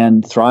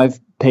 and Thrive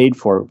paid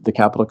for. The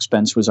capital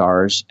expense was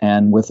ours,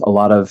 and with a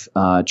lot of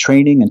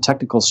training and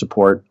technical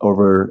support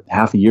over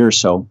half a year or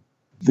so,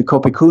 the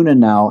Copacuna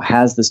now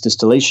has this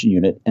distillation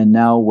unit, and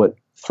now what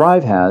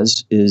Thrive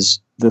has is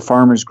the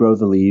farmers grow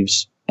the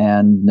leaves,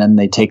 and then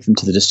they take them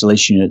to the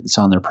distillation unit that's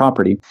on their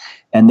property,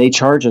 and they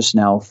charge us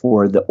now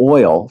for the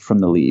oil from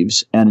the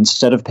leaves, and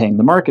instead of paying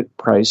the market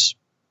price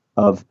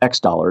of X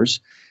dollars,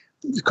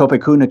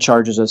 Copacuna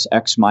charges us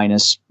X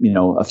minus,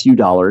 a few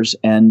dollars,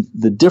 and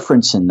the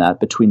difference in that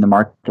between the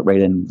market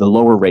rate and the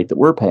lower rate that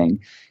we're paying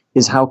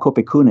is how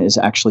Copacuna is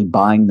actually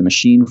buying the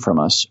machine from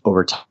us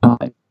over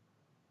time.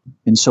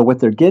 And so what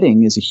they're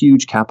getting is a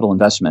huge capital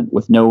investment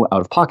with no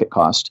out-of-pocket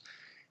cost,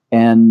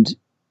 and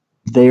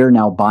they are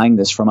now buying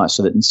this from us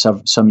so that in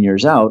some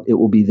years out, it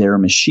will be their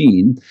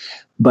machine,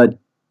 but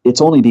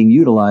it's only being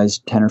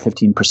utilized 10 or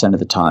 15% of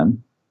the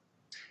time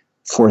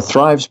for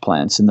Thrive's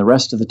plants, and the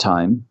rest of the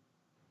time,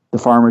 the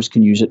farmers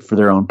can use it for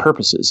their own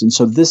purposes. And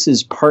so this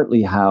is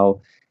partly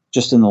how,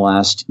 just in the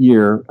last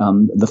year,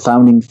 the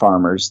founding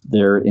farmers,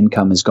 their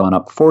income has gone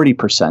up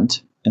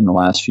 40% in the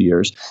last few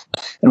years.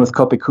 And with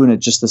Copacuna,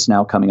 just this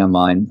now coming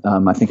online,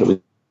 I think it was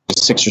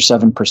 6 or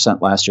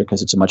 7% last year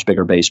because it's a much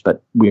bigger base,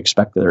 but we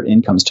expect their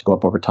incomes to go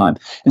up over time.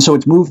 And so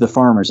it's moved the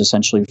farmers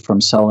essentially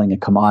from selling a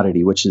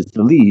commodity, which is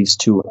the leaves,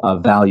 to a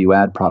value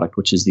add product,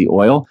 which is the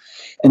oil.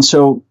 And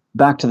so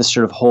back to the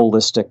sort of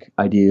holistic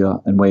idea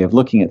and way of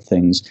looking at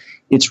things,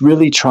 it's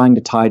really trying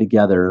to tie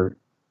together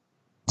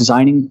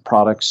designing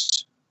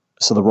products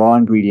so the raw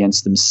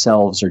ingredients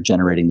themselves are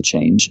generating the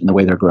change in the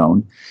way they're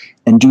grown,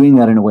 and doing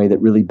that in a way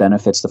that really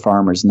benefits the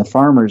farmers. And the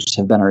farmers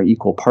have been our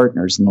equal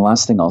partners. And the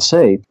last thing I'll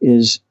say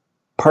is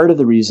part of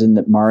the reason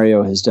that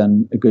Mario has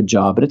done a good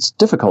job, but it's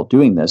difficult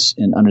doing this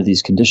under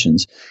these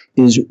conditions,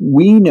 is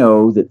we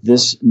know that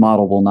this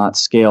model will not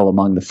scale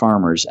among the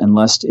farmers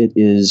unless it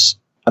is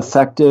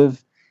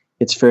effective,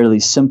 it's fairly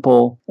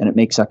simple, and it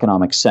makes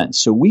economic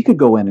sense. So we could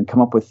go in and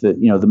come up with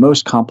the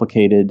most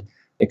complicated,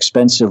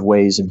 expensive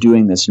ways of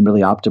doing this and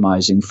really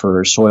optimizing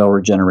for soil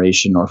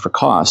regeneration or for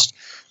cost.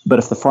 But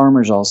if the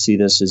farmers all see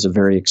this as a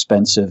very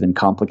expensive and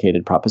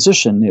complicated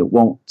proposition, it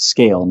won't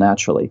scale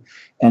naturally.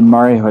 And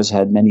Mario has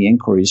had many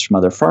inquiries from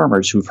other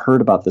farmers who've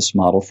heard about this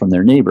model from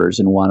their neighbors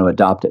and want to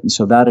adopt it. And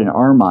so that, in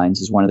our minds,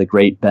 is one of the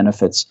great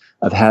benefits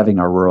of having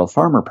our rural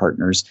farmer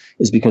partners,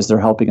 is because they're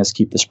helping us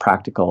keep this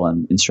practical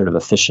and sort of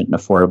efficient and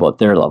affordable at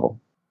their level.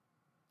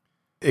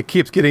 It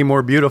keeps getting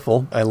more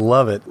beautiful. I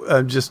love it.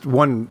 Just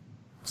one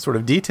sort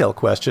of detail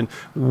question.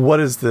 What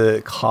is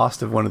the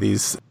cost of one of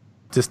these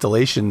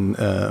distillation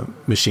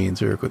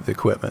machines or the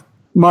equipment?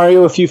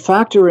 Mario, if you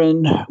factor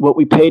in what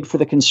we paid for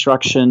the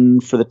construction,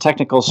 for the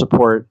technical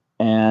support,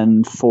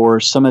 and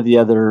for some of the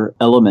other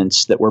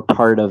elements that were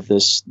part of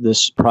this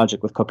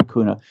project with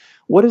Copacuna,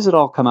 what does it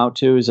all come out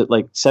to? Is it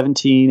like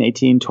 17,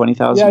 18,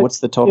 20,000? Yeah, what's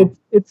the total?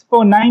 It's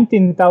for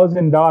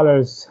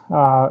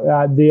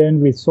 $19,000, the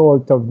end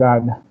result of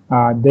that,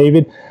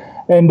 David.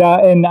 And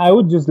I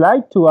would just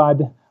like to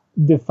add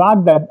the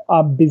fact that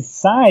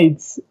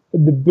besides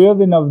the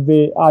building of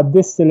the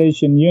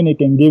distillation unit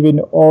and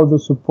giving all the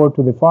support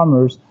to the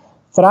farmers,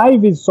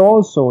 Thrive is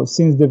also,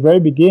 since the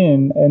very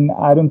beginning, and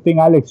I don't think,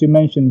 Alex, you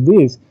mentioned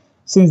this,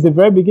 since the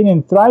very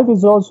beginning, Thrive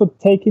is also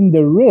taking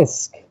the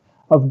risk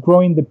of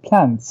growing the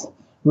plants,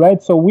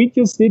 right? So we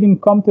just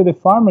didn't come to the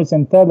farmers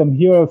and tell them,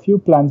 here are a few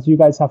plants, you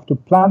guys have to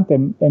plant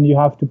them, and you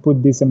have to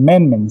put these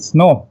amendments.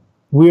 No,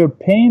 we're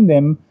paying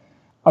them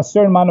a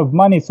certain amount of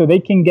money so they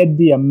can get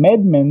the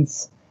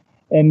amendments,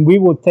 and we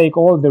will take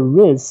all the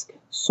risk.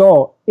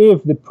 So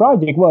if the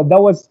project, well,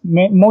 that was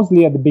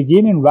mostly at the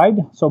beginning, right?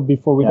 So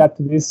before we got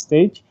to this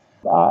stage,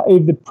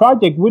 if the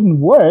project wouldn't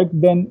work,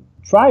 then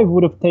Thrive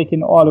would have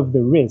taken all of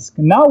the risk.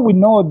 Now we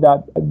know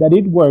that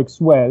it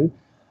works well,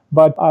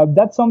 but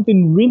that's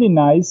something really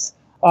nice,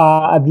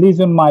 at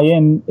least on my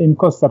end in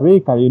Costa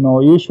Rica.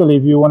 Usually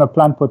if you want to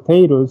plant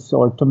potatoes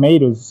or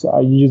tomatoes,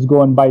 you just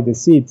go and buy the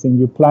seeds and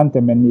you plant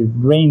them, and if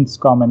rains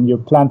come and your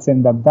plants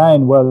end up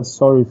dying, well,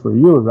 sorry for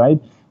you, right?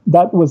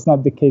 That was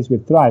not the case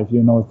with Thrive.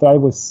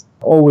 Thrive was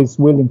always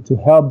willing to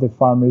help the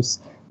farmers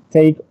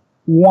take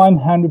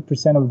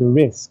 100% of the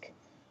risk,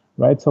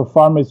 right? So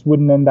farmers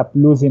wouldn't end up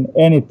losing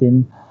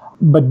anything,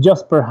 but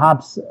just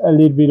perhaps a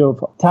little bit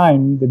of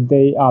time that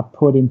they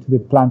put into the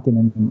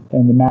planting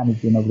and the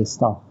management of the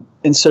stuff.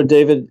 And so,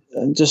 David,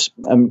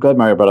 I'm glad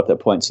Mario brought up that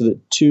point. So, the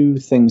two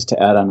things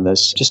to add on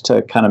this, just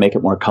to kind of make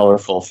it more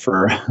colorful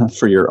for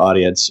your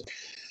audience.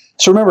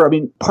 So remember, I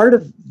mean, part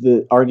of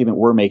the argument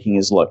we're making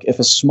is, look, if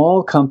a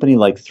small company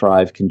like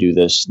Thrive can do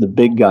this, the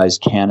big guys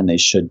can and they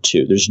should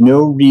too. There's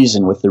no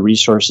reason with the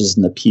resources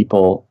and the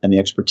people and the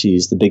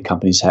expertise the big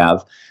companies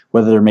have,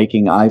 whether they're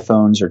making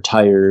iPhones or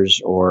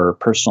tires or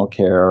personal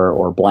care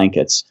or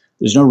blankets,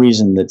 there's no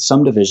reason that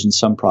some division,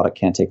 some product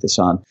can't take this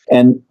on.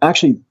 And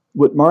actually,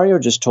 what Mario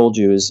just told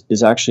you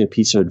is actually a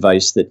piece of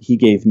advice that he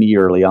gave me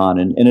early on,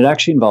 and it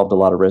actually involved a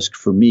lot of risk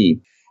for me.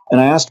 And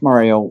I asked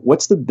Mario,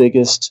 what's the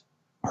biggest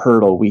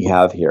hurdle we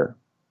have here?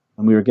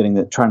 And we were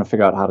trying to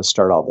figure out how to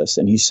start all this.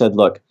 And he said,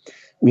 look,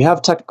 we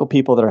have technical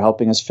people that are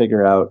helping us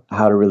figure out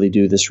how to really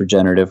do this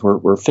regenerative.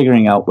 We're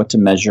figuring out what to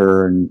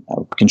measure and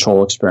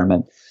control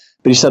experiment.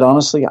 But he said,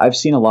 honestly, I've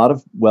seen a lot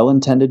of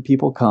well-intended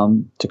people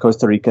come to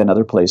Costa Rica and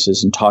other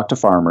places and talk to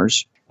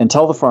farmers and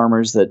tell the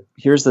farmers that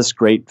here's this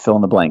great fill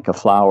in the blank, a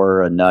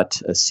flower, a nut,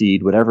 a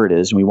seed, whatever it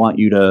is, and we want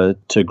you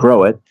to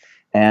grow it.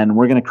 And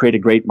we're going to create a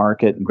great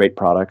market and great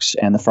products.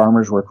 And the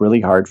farmers work really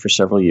hard for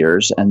several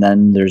years. And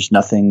then there's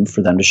nothing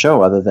for them to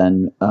show other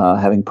than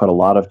having put a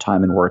lot of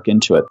time and work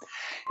into it.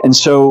 And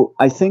so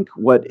I think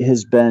what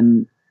has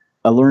been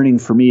a learning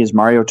for me is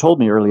Mario told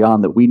me early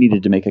on that we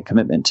needed to make a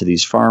commitment to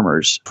these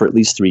farmers for at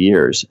least 3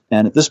 years.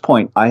 And at this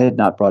point, I had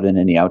not brought in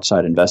any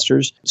outside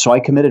investors. So I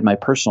committed my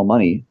personal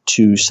money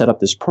to set up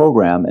this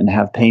program and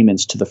have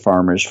payments to the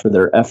farmers for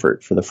their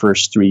effort for the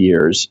first 3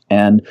 years.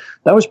 And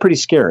that was pretty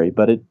scary,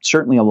 but it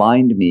certainly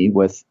aligned me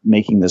with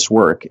making this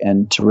work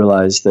and to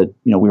realize that,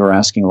 we were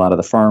asking a lot of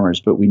the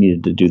farmers, but we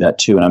needed to do that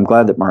too. And I'm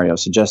glad that Mario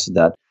suggested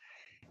that.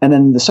 And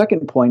then the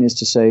second point is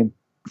to say,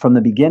 from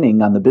the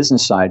beginning on the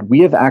business side,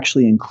 we have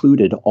actually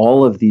included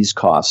all of these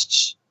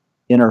costs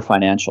in our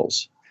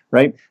financials,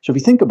 right? So if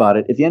you think about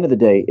it, at the end of the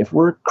day, if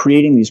we're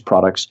creating these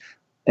products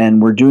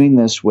and we're doing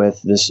this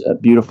with this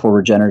beautiful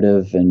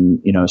regenerative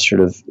and,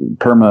 sort of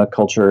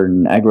permaculture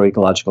and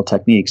agroecological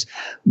techniques,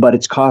 but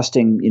it's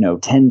costing,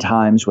 10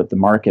 times what the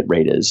market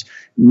rate is,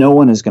 no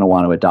one is going to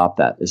want to adopt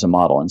that as a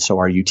model. And so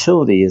our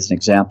utility, as an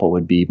example,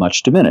 would be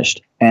much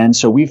diminished. And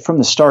so we've from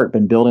the start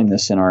been building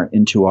this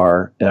into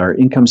our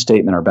income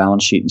statement, our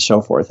balance sheet, and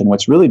so forth. And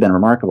what's really been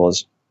remarkable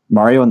is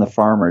Mario and the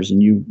farmers,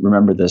 and you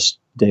remember this,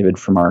 David,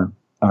 from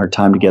our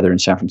time together in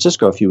San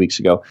Francisco a few weeks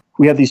ago,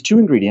 we have these two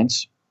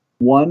ingredients.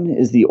 One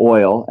is the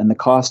oil, and the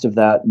cost of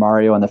that,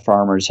 Mario and the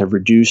farmers have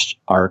reduced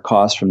our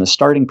cost from the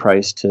starting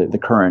price to the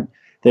current.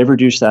 They've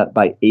reduced that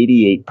by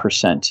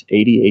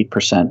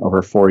 88%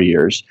 over 4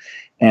 years.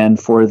 And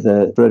for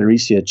the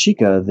Fredericia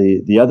chica,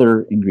 the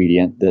other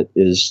ingredient that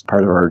is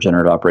part of our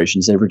regenerative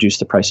operations, they've reduced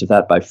the price of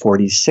that by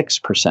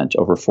 46%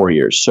 over 4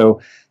 years.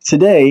 So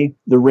today,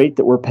 the rate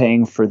that we're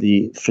paying for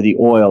the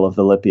oil of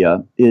the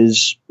Lipia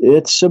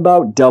it's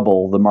about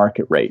double the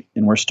market rate,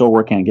 and we're still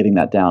working on getting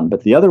that down.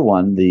 But the other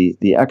one,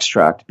 the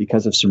extract,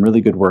 because of some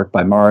really good work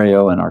by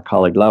Mario and our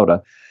colleague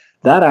Laura,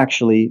 that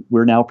actually,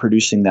 we're now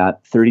producing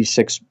that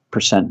 36%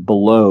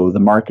 below the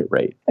market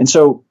rate. And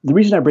so the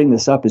reason I bring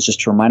this up is just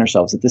to remind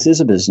ourselves that this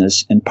is a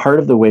business, and part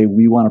of the way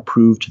we want to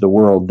prove to the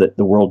world that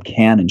the world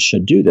can and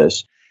should do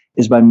this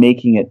is by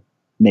making it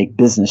make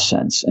business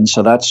sense. And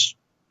so that's,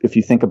 if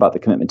you think about the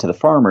commitment to the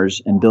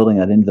farmers and building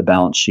that into the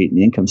balance sheet and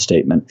the income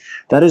statement,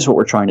 that is what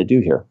we're trying to do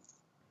here.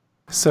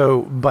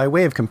 So by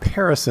way of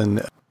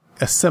comparison,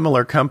 a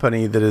similar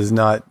company that is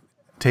not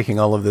taking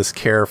all of this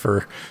care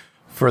for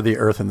the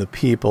earth and the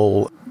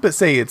people, but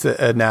say it's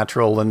a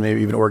natural and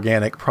maybe even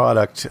organic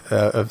product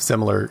of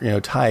similar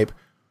type,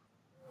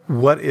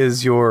 what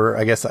is your,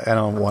 I guess I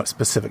don't want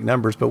specific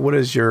numbers, but what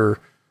is your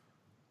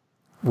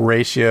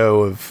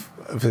ratio of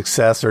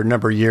success or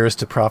number of years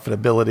to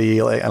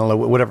profitability? Like, I don't know,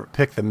 whatever,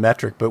 pick the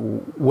metric, but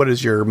what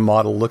is your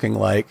model looking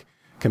like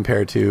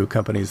compared to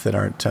companies that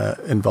aren't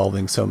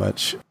involving so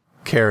much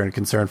care and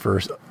concern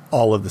for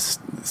all of the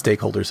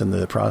stakeholders in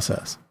the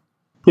process?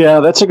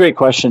 Yeah, that's a great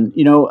question.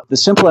 The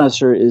simple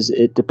answer is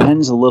it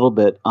depends a little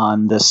bit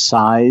on the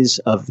size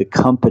of the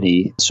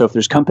company. So if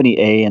there's company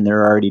A and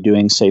they're already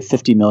doing, say,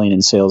 50 million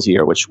in sales a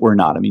year, which we're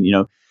not. I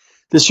mean,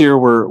 this year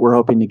we're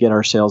hoping to get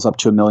our sales up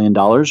to $1 million.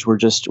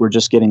 We're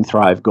just getting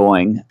Thrive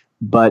going.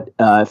 But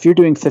if you're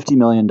doing $50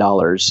 million,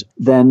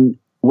 then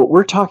what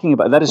we're talking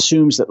about, that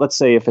assumes that, let's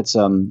say if it's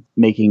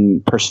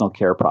making personal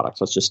care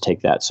products, let's just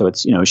take that. So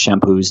it's,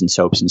 shampoos and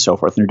soaps and so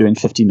forth, and they're doing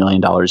 $50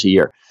 million a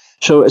year.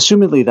 So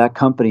assumedly that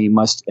company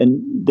must,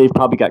 and they've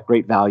probably got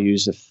great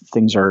values if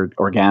things are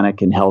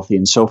organic and healthy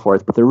and so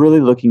forth, but they're really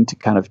looking to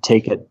kind of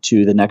take it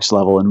to the next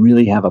level and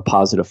really have a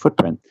positive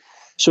footprint.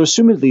 So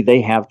assumedly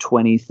they have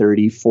 20,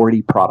 30,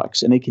 40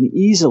 products, and they can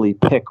easily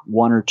pick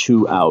one or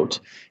two out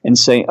and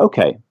say,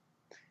 okay,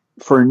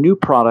 for a new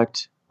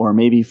product, or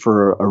maybe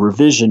for a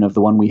revision of the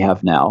one we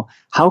have now,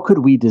 how could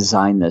we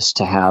design this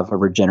to have a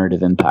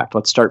regenerative impact?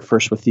 Let's start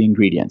first with the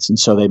ingredients. And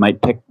so they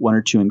might pick one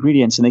or two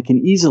ingredients, and they can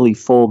easily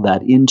fold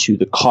that into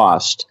the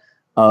cost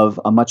of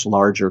a much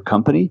larger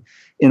company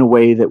in a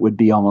way that would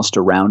be almost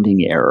a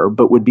rounding error,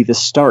 but would be the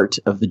start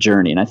of the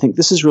journey. And I think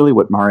this is really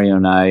what Mario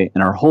and I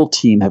and our whole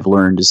team have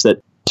learned, is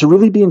that to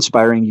really be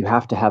inspiring, you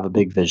have to have a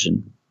big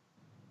vision.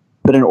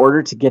 But in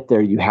order to get there,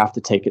 you have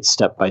to take it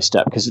step by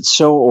step because it's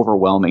so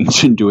overwhelming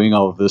in doing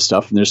all of this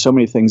stuff. And there's so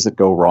many things that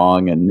go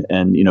wrong and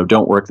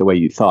don't work the way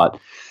you thought.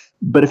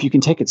 But if you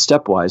can take it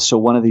stepwise, so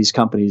one of these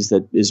companies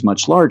that is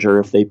much larger,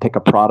 if they pick a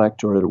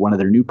product or one of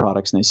their new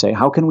products and they say,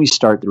 how can we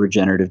start the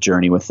regenerative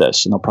journey with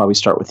this? And they'll probably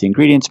start with the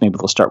ingredients. Maybe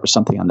they'll start with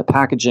something on the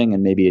packaging.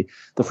 And maybe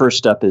the first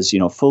step is,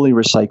 fully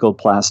recycled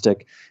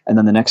plastic. And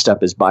then the next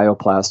step is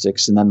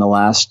bioplastics. And then the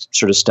last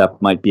sort of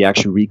step might be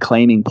actually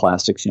reclaiming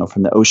plastics,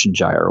 from the ocean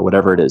gyre or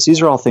whatever it is.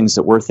 These are all things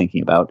that we're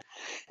thinking about.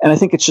 And I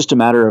think it's just a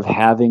matter of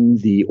having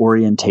the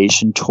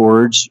orientation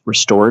towards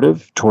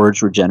restorative,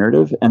 towards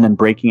regenerative, and then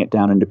breaking it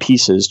down into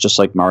pieces, just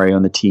like Mario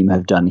and the team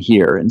have done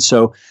here. And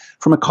so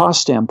from a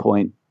cost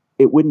standpoint,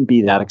 it wouldn't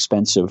be that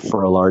expensive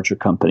for a larger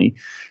company.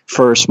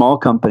 For a small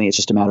company, it's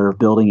just a matter of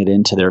building it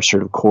into their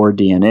sort of core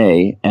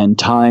DNA and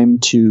time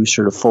to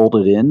sort of fold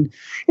it in.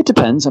 It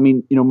depends. I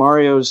mean,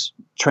 Mario's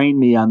trained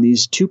me on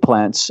these 2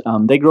 plants.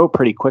 They grow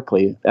pretty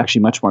quickly,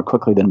 actually much more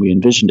quickly than we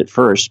envisioned at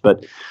first.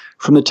 But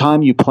from the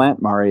time you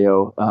plant,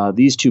 Mario,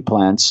 these 2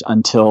 plants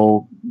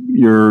until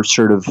you're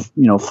sort of,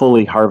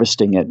 fully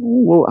harvesting it,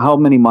 how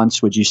many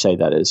months would you say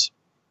that is?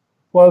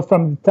 Well,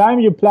 from the time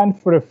you plant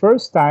for the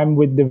first time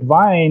with the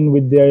vine,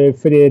 with the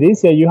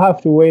Fredericia, you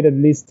have to wait at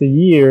least a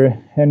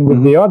year. And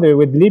with the other,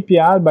 with Lipia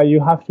alba,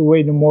 you have to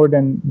wait more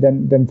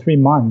than 3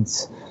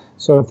 months.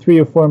 So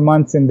 3 or 4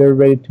 months and they're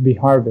ready to be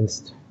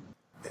harvested.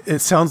 It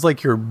sounds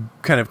like you're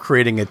kind of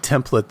creating a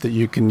template that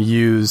you can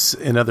use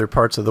in other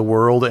parts of the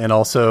world and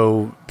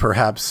also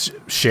perhaps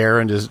share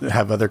and just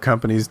have other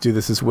companies do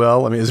this as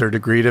well. I mean, is there a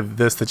degree of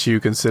this that you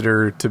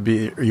consider to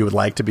be, or you would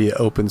like to be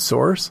open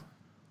source?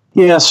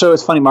 Yeah, so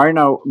it's funny.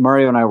 Mario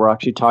and I were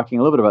actually talking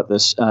a little bit about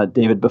this,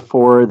 David,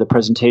 before the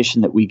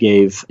presentation that we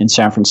gave in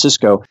San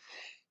Francisco.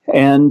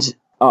 And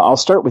I'll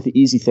start with the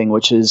easy thing,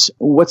 which is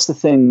what's the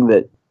thing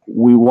that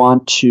we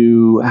want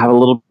to have a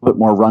little bit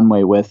more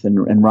runway with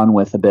and run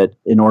with a bit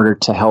in order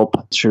to help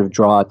sort of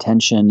draw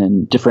attention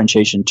and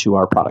differentiation to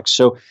our products.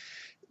 So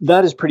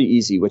that is pretty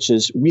easy, which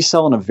is we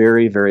sell in a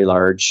very, very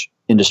large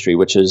industry,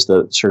 which is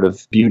the sort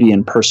of beauty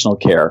and personal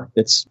care.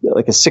 It's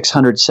like a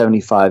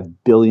 $675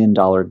 billion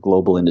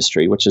global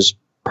industry, which is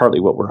partly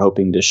what we're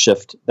hoping to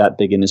shift that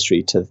big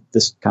industry to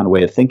this kind of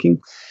way of thinking.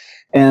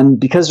 And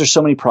because there's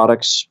so many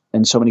products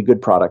and so many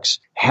good products,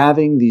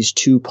 having these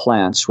 2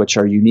 plants, which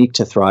are unique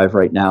to Thrive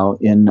right now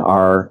in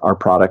our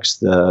products,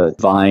 the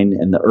vine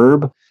and the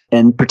herb,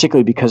 and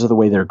particularly because of the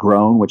way they're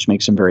grown, which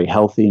makes them very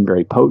healthy and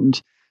very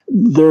potent,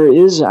 there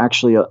is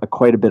actually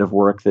quite a bit of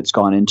work that's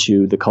gone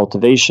into the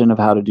cultivation of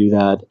how to do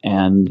that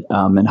and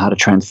how to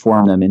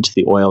transform them into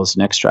the oils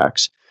and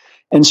extracts.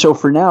 And so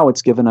for now,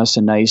 it's given us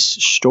a nice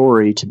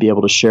story to be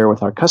able to share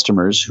with our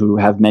customers who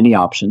have many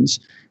options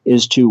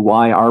as to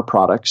why our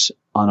products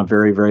on a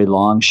very, very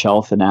long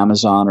shelf in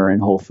Amazon or in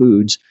Whole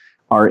Foods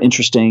are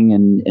interesting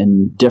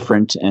and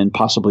different and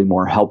possibly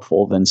more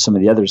helpful than some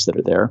of the others that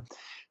are there.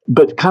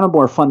 But kind of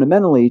more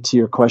fundamentally to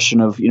your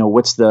question of,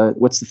 what's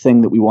the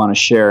thing that we want to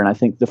share? And I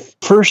think the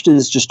first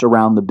is just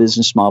around the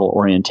business model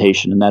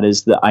orientation. And that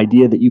is the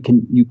idea that you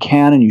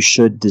can and you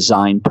should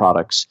design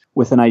products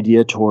with an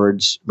idea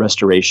towards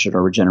restoration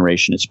or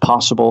regeneration. It's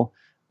possible.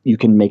 You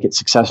can make it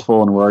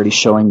successful. And we're already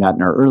showing that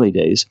in our early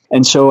days.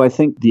 And so I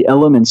think the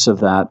elements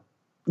of that,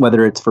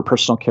 whether it's for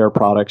personal care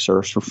products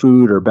or for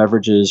food or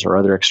beverages or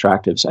other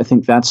extractives, I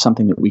think that's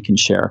something that we can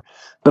share.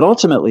 But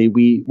ultimately,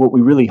 what we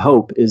really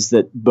hope is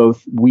that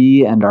both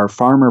we and our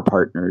farmer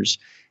partners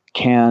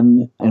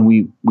can, and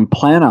we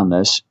plan on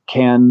this,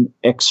 can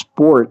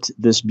export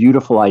this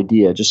beautiful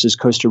idea, just as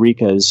Costa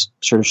Rica is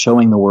sort of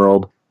showing the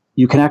world,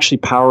 you can actually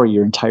power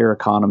your entire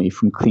economy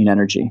from clean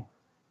energy.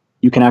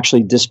 You can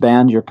actually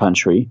disband your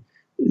country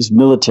as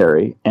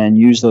military and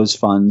use those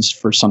funds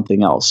for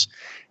something else.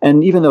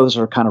 And even though those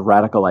are kind of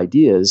radical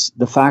ideas,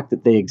 the fact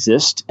that they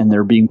exist and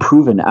they're being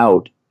proven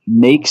out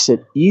makes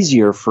it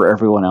easier for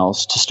everyone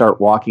else to start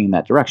walking in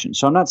that direction.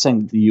 So I'm not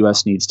saying the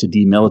U.S. needs to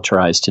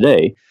demilitarize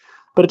today,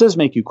 but it does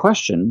make you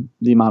question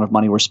the amount of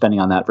money we're spending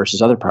on that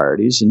versus other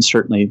priorities, and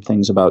certainly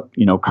things about,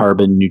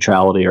 carbon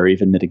neutrality or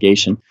even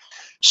mitigation.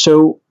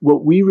 So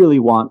what we really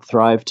want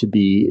Thrive to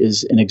be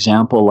is an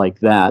example like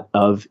that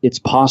of it's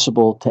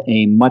possible to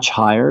aim much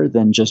higher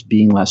than just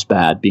being less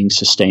bad, being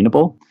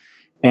sustainable.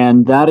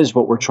 And that is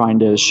what we're trying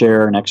to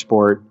share and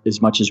export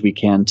as much as we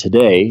can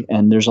today.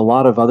 And there's a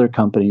lot of other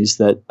companies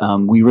that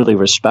we really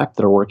respect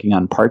that are working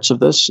on parts of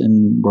this,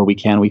 and where we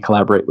can, we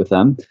collaborate with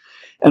them.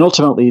 And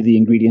ultimately, the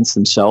ingredients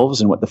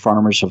themselves and what the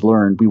farmers have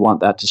learned, we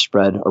want that to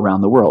spread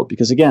around the world.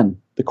 Because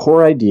again, the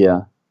core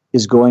idea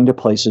is going to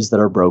places that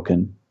are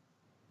broken,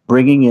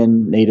 bringing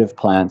in native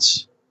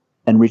plants,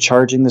 and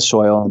recharging the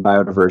soil and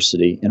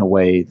biodiversity in a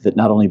way that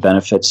not only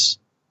benefits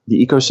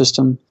the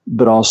ecosystem,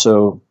 but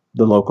also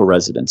the local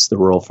residents, the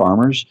rural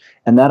farmers.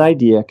 And that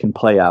idea can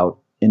play out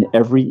in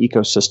every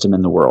ecosystem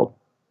in the world.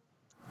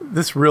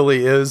 This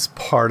really is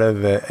part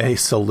of a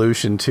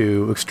solution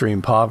to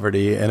extreme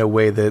poverty in a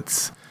way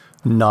that's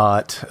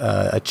not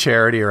a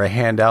charity or a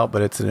handout,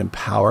 but it's an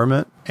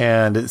empowerment.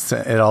 And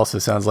it also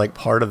sounds like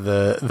part of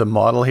the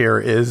model here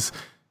is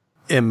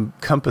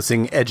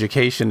encompassing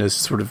education as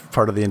sort of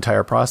part of the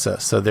entire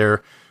process. So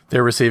they're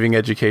receiving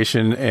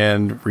education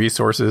and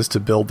resources to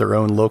build their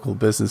own local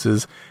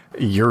businesses.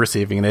 You're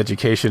receiving an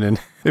education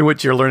in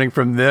which you're learning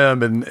from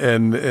them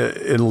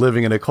and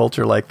living in a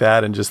culture like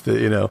that, and just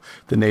the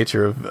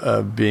nature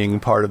of being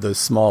part of those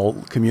small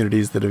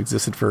communities that have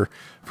existed for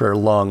a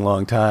long,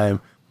 long time.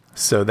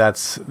 So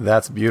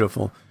that's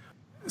beautiful.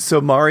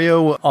 So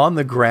Mario, on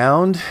the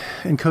ground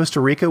in Costa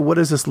Rica, what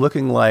is this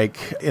looking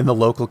like in the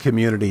local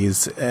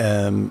communities,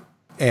 and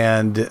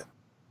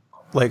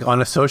like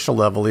on a social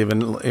level,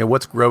 even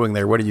what's growing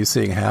there? What are you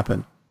seeing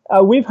happen?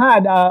 We've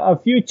had a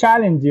few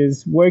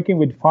challenges working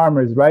with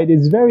farmers, right?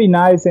 It's very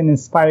nice and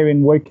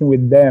inspiring working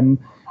with them,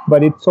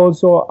 but it's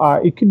also,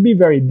 it could be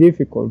very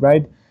difficult,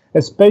 right?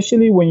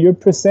 Especially when you're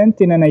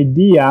presenting an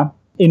idea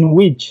in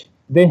which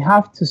they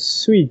have to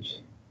switch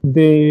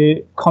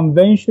the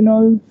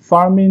conventional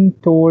farming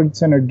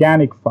towards an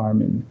organic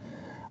farming.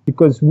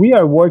 Because we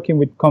are working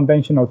with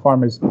conventional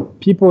farmers,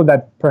 people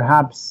that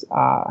perhaps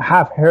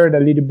have heard a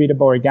little bit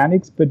about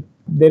organics, but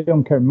they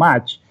don't care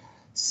much,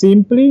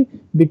 simply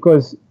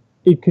because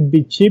it could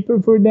be cheaper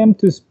for them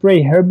to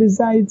spray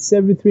herbicides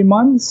every 3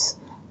 months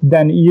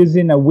than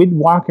using a weed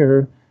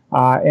whacker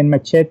and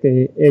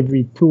machete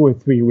every 2 or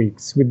 3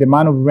 weeks. With the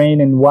amount of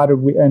rain and water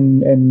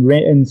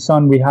and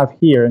sun we have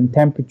here and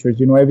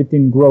temperatures,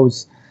 everything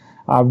grows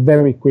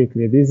very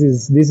quickly. This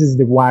is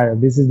the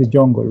wild, this is the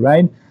jungle,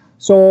 right?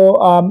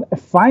 So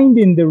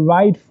finding the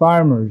right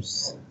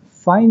farmers,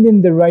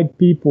 finding the right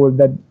people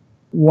that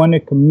want to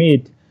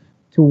commit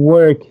to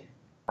work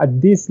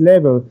at this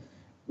level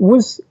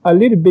was a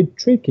little bit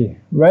tricky,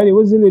 right? It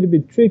was a little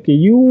bit tricky.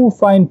 You will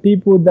find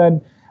people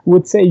that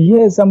would say,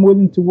 yes, I'm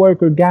willing to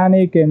work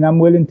organic and I'm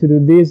willing to do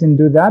this and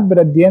do that, but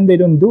at the end they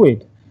don't do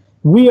it.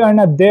 We are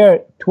not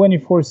there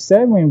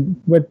 24/7.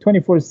 We're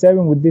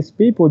 24/7 with these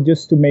people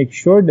just to make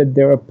sure that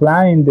they're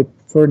applying the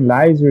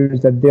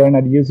fertilizers, that they're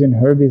not using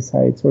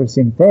herbicides or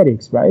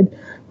synthetics, right?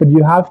 But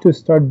you have to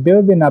start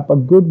building up a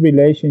good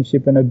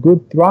relationship and a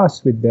good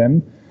trust with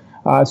them,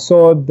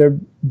 so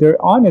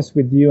they're honest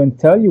with you and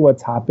tell you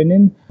what's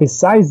happening.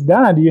 Besides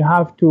that, you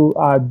have to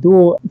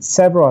do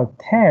several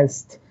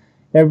tests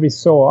every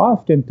so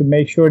often to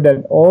make sure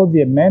that all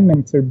the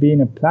amendments are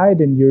being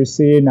applied and you're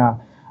seeing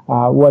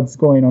what's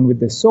going on with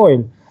the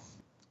soil.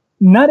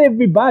 Not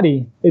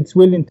everybody is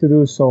willing to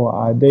do so,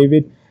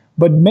 David,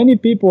 but many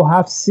people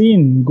have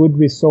seen good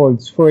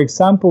results. For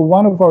example,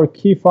 one of our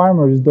key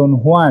farmers,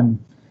 Don Juan,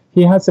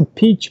 he has a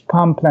peach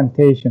palm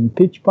plantation.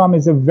 Peach palm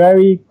is a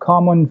very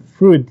common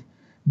fruit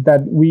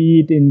that we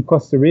eat in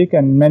Costa Rica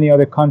and many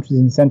other countries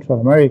in Central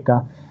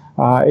America.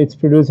 It's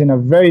producing a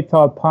very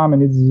tall palm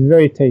and it's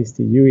very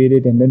tasty. You eat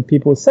it and then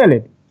people sell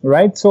it,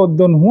 right? So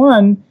Don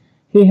Juan,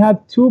 he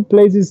had 2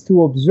 places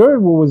to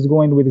observe what was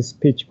going with his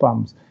peach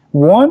palms.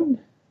 One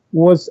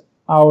was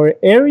our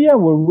area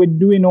where we're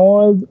doing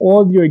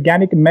all the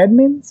organic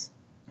amendments,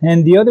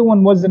 and the other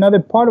one was another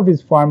part of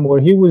his farm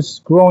where he was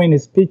growing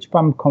his peach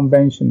palm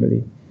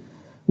conventionally.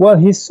 Well,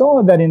 he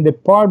saw that in the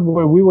part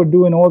where we were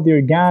doing all the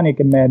organic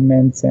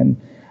amendments and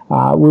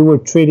we were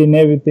treating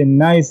everything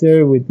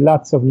nicer with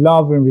lots of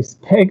love and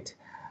respect,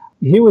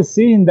 he was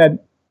seeing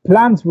that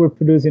plants were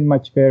producing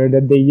much better,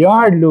 that the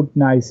yard looked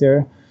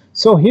nicer.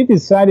 So he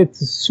decided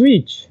to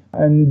switch.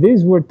 And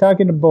this we're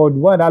talking about,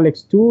 what,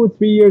 Alex, 2 or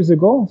 3 years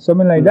ago,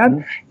 something like that.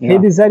 Yeah. He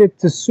decided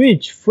to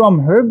switch from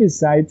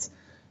herbicides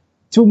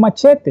to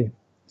machete.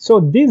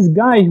 So this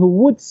guy who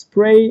would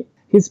spray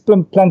his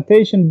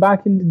plantation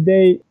back in the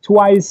day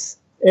twice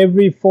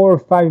every 4 or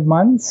 5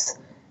 months,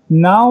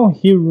 now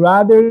he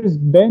rather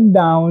bend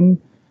down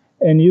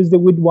and use the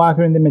weed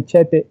whacker and the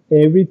machete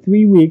every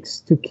 3 weeks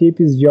to keep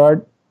his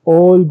yard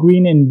all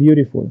green and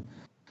beautiful.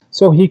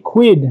 So he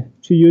quit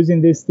to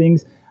using these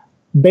things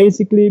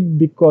basically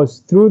because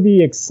through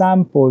the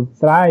example,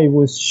 Thrive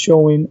was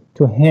showing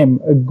to him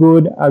a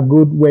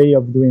good way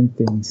of doing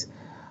things.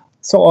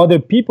 So other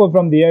people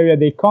from the area,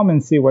 they come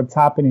and see what's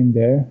happening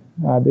there.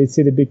 They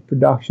see the big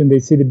production. They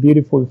see the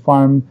beautiful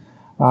farm.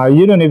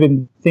 You don't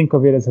even think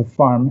of it as a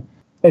farm.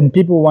 And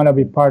people want to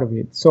be part of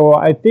it. So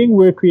I think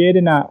we're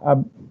creating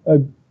a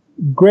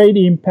great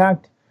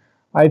impact.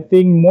 I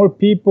think more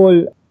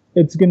people,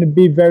 it's going to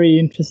be very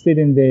interested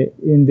in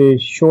the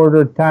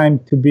shorter time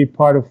to be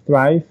part of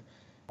Thrive.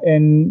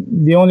 And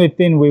the only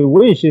thing we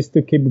wish is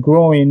to keep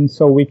growing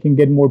so we can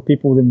get more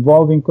people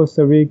involved in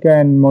Costa Rica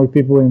and more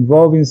people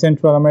involved in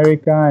Central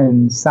America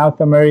and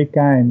South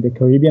America and the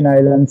Caribbean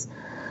islands.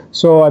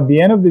 So at the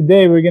end of the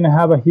day, we're going to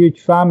have a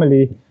huge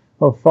family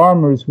of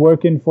farmers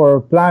working for our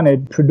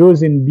planet,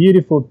 producing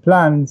beautiful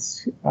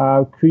plants,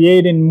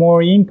 creating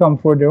more income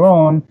for their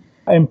own,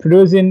 and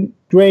producing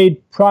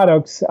great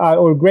products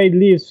or great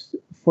leaves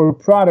for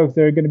products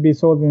that are going to be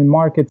sold in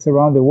markets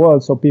around the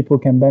world so people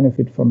can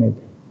benefit from it.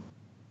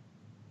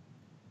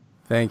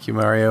 Thank you,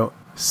 Mario.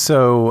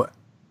 So,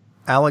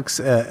 Alex,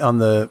 on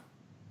the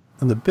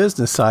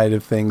business side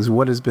of things,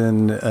 what has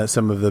been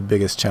some of the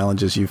biggest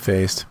challenges you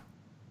faced?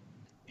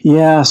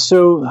 Yeah,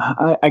 so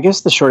I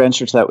guess the short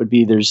answer to that would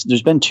be there's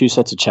been two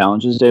sets of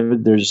challenges,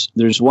 David.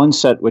 There's one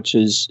set which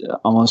is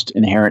almost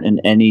inherent in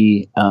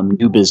any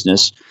new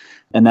business,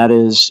 and that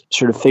is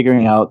sort of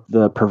figuring out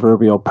the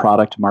proverbial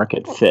product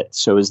market fit.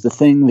 So is the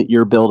thing that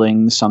you're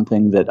building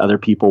something that other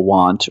people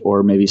want,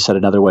 or maybe said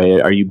another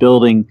way, are you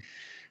building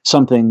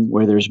something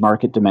where there's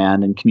market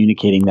demand and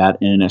communicating that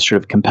in a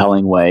sort of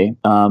compelling way.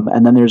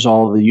 And then there's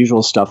all the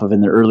usual stuff of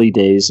in the early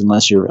days,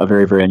 unless you're a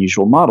very, very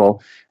unusual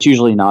model, it's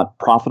usually not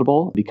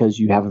profitable because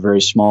you have a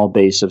very small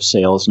base of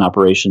sales and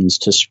operations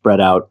to spread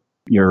out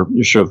your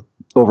sort of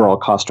overall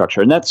cost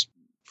structure. And that's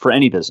for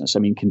any business. I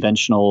mean,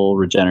 conventional,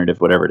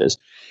 regenerative, whatever it is.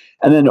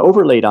 And then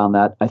overlaid on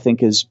that, I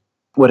think, is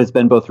what has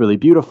been both really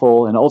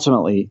beautiful and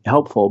ultimately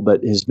helpful,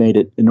 but has made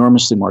it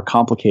enormously more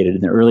complicated in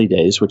the early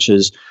days, which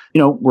is,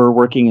 we're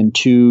working in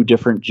two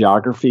different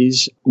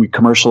geographies. We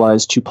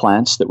commercialized two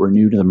plants that were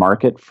new to the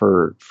market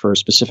for a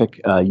specific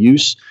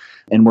use.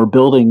 And we're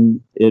building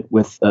it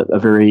with a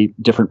very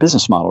different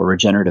business model, a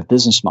regenerative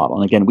business model.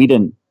 And again, we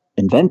didn't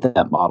invent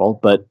that model,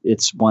 but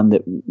it's one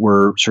that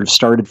we're sort of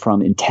started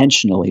from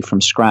intentionally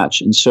from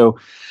scratch. And so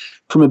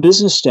from a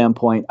business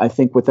standpoint, I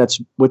think what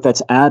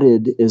that's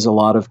added is a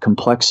lot of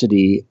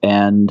complexity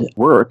and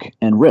work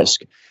and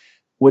risk.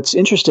 What's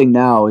interesting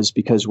now is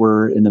because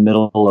we're in the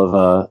middle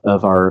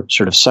of our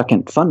sort of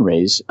second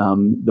fundraise,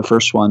 the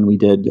first one we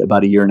did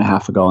about a year and a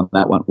half ago, and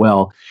that went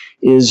well,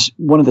 is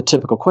one of the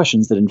typical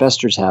questions that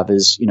investors have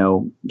is,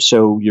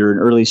 so you're an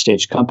early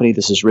stage company,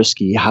 this is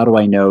risky. How do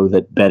I know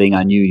that betting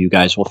on you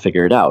guys will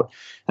figure it out?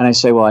 And I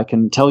say, well, I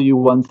can tell you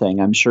one thing.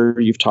 I'm sure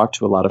you've talked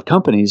to a lot of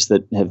companies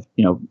that have,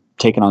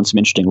 taken on some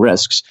interesting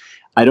risks.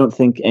 I don't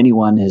think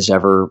anyone has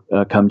ever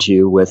come to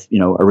you with,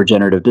 a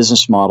regenerative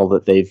business model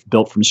that they've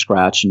built from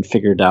scratch and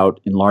figured out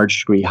in large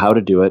degree how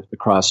to do it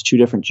across two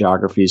different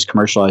geographies,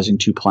 commercializing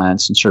two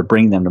plants and sort of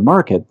bringing them to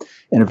market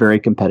in a very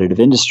competitive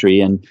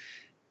industry. And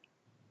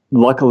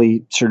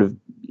luckily, sort of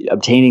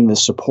obtaining the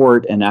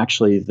support and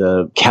actually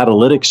the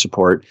catalytic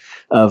support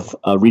of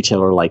a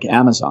retailer like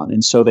Amazon.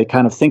 And so they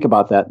kind of think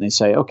about that and they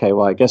say, okay,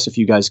 well, I guess if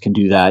you guys can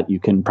do that, you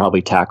can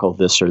probably tackle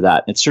this or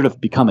that. It's sort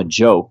of become a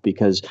joke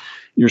because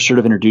you're sort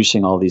of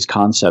introducing all these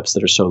concepts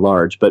that are so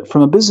large. But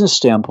from a business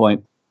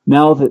standpoint,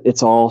 now that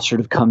it's all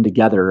sort of come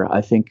together,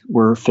 I think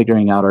we're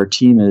figuring out, our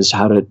team is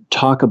how to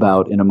talk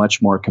about in a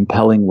much more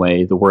compelling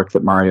way the work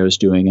that Mario is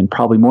doing, and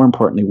probably more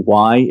importantly,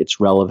 why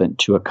it's relevant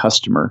to a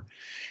customer.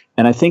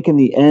 And I think in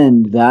the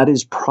end, that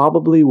is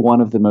probably one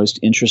of the most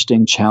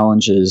interesting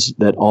challenges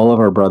that all of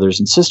our brothers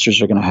and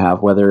sisters are going to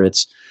have, whether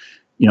it's,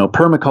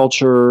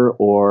 permaculture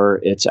or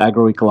it's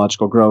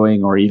agroecological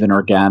growing or even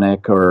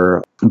organic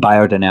or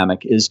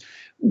biodynamic, is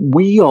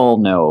we all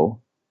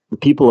know, the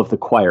people of the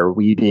choir,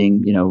 we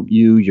being,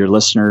 you, your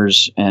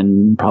listeners,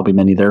 and probably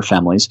many of their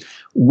families,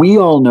 we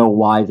all know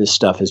why this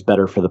stuff is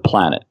better for the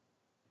planet.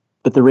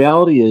 But the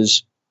reality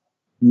is,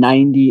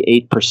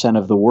 98%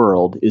 of the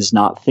world is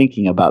not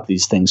thinking about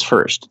these things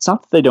first. It's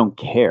not that they don't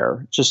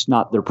care, it's just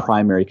not their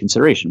primary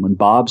consideration. When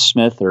Bob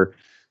Smith or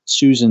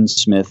Susan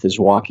Smith is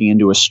walking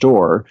into a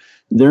store,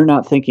 they're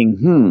not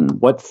thinking,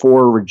 what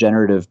 4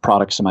 regenerative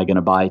products am I going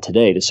to buy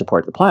today to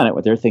support the planet?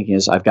 What they're thinking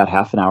is, I've got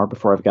half an hour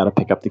before I've got to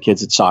pick up the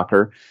kids at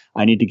soccer.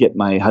 I need to get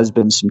my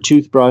husband some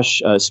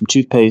toothbrush, some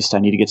toothpaste. I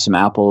need to get some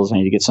apples. I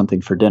need to get something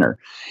for dinner.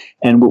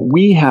 And what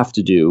we have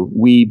to do,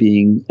 we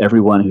being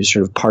everyone who's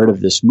sort of part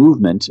of this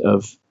movement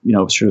of,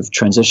 sort of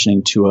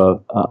transitioning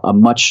to a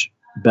much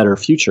better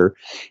future,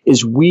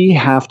 is we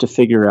have to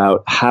figure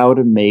out how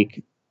to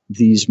make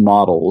these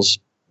models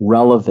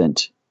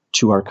relevant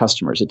to our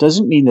customers. It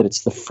doesn't mean that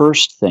it's the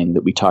first thing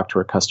that we talk to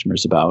our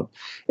customers about.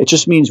 It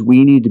just means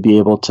we need to be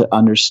able to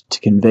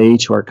convey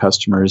to our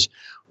customers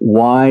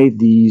why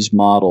these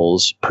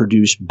models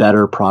produce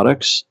better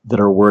products that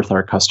are worth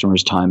our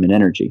customers' time and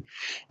energy.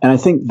 And I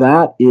think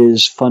that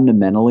is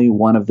fundamentally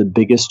one of the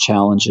biggest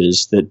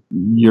challenges that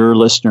your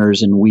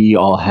listeners and we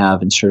all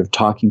have in sort of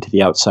talking to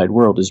the outside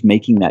world, is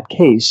making that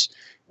case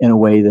in a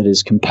way that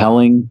is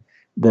compelling,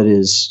 that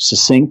is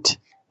succinct,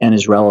 and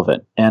is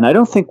relevant. And I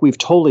don't think we've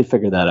totally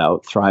figured that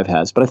out, Thrive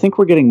has, but I think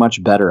we're getting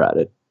much better at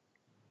it.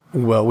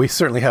 Well, we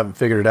certainly haven't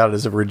figured it out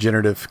as a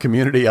regenerative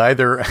community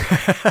either.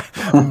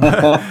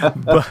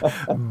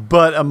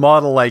 but a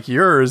model like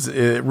yours,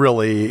 it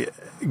really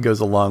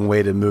goes a long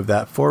way to move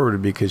that forward,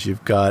 because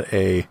you've got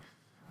a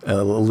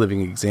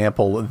living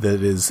example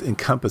that is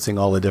encompassing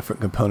all the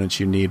different components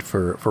you need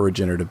for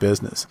regenerative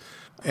business.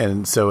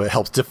 And so it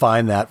helps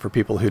define that for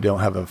people who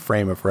don't have a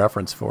frame of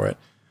reference for it.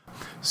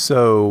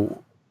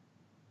 So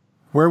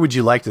where would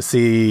you like to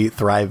see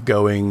Thrive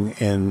going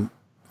in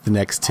the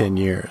next 10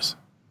 years?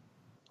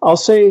 I'll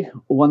say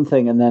one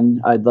thing, and then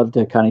I'd love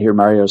to kind of hear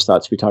Mario's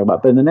thoughts we talk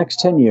about. But in the next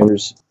 10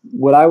 years,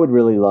 what I would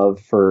really love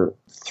for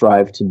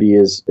Thrive to be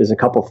is a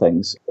couple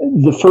things.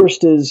 The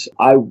first is,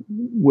 I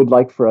would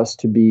like for us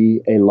to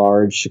be a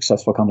large,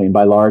 successful company. And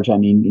by large, I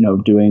mean,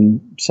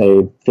 doing, say,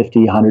 $50,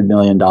 $100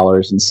 million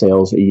in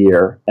sales a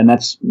year. And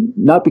that's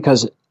not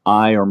because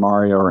I or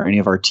Mario or any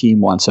of our team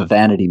wants a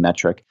vanity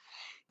metric.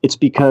 It's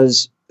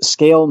because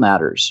scale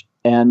matters.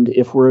 And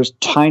if we're a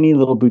tiny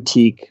little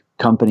boutique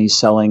company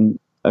selling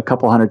a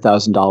couple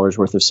 $100,000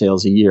 worth of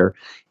sales a year,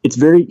 it's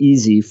very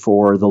easy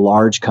for the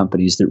large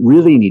companies that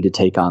really need to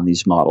take on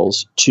these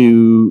models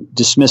to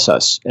dismiss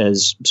us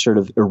as sort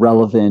of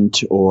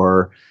irrelevant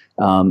or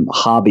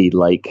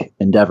hobby-like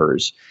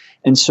endeavors.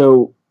 And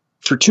so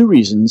for two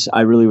reasons,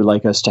 I really would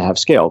like us to have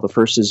scale. The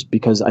first is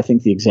because I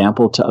think the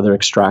example to other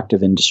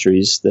extractive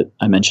industries that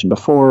I mentioned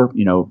before,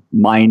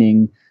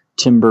 mining,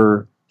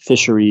 timber,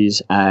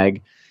 fisheries,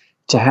 ag,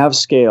 to have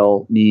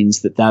scale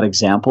means that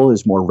example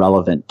is more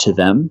relevant to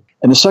them.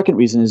 And the second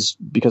reason is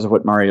because of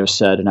what Mario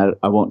said, and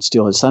I won't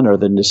steal his thunder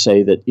than to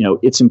say that,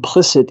 it's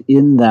implicit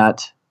in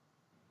that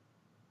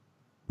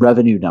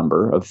revenue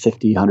number of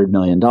 $50, $100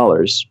 million,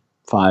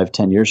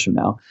 5-10 years from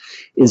now,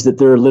 is that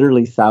there are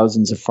literally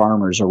thousands of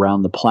farmers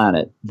around the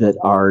planet that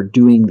are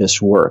doing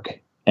this work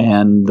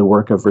and the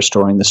work of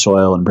restoring the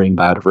soil and bringing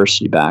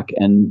biodiversity back.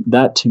 And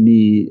that to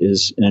me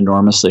is an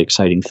enormously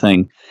exciting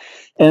thing.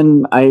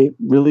 And I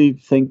really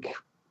think,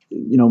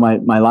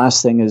 my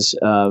last thing is,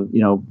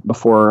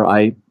 before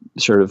I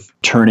sort of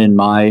turn in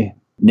my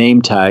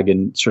name tag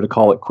and sort of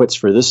call it quits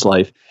for this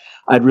life,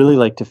 I'd really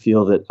like to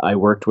feel that I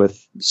worked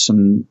with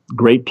some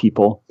great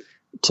people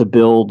to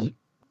build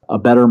a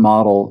better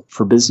model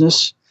for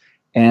business.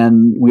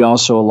 And we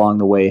also along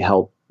the way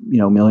help,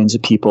 millions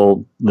of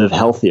people live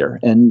healthier.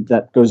 And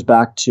that goes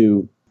back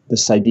to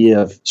this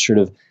idea of sort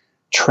of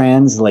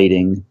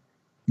translating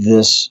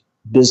this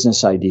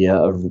business idea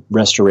of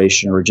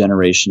restoration or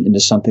regeneration into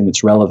something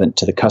that's relevant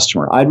to the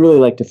customer. I'd really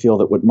like to feel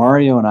that what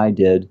Mario and I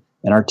did,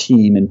 and our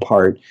team in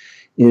part,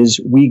 is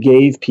we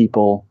gave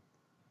people,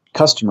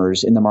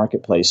 customers in the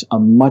marketplace, a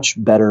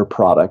much better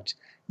product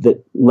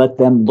that let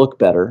them look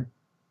better,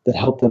 that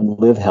helped them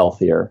live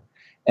healthier.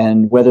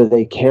 And whether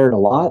they cared a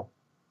lot,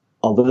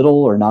 a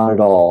little, or not at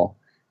all,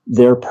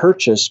 their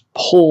purchase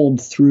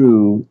pulled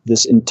through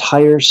this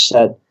entire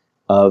set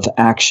of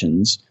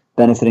actions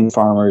benefiting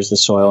farmers, the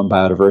soil, and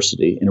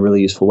biodiversity in a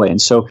really useful way.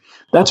 And so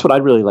that's what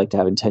I'd really like to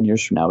have in 10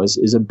 years from now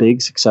is a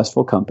big,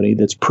 successful company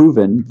that's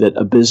proven that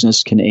a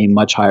business can aim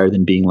much higher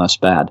than being less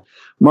bad.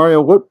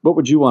 Mario, what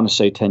would you want to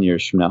say 10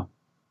 years from now?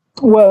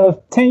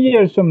 Well, 10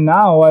 years from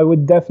now, I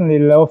would definitely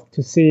love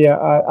to see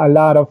a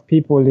lot of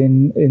people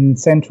in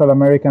Central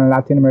American and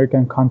Latin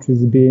American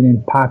countries being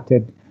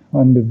impacted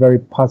in a very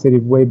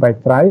positive way by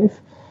Thrive.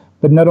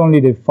 But not only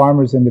the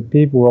farmers and the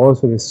people,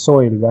 also the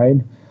soil, right?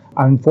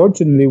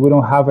 Unfortunately, we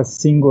don't have a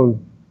single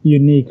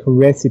unique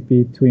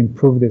recipe to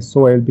improve the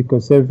soil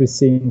because every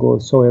single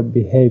soil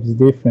behaves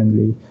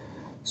differently.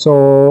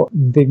 So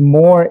the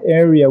more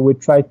area we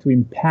try to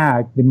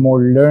impact, the more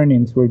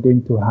learnings we're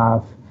going to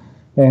have.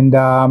 And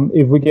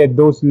if we get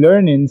those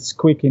learnings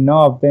quick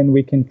enough, then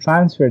we can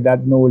transfer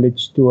that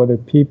knowledge to other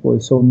people.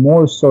 So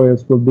more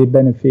soils will be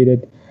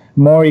benefited,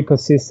 more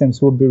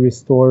ecosystems will be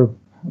restored,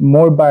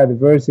 more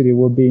biodiversity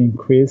will be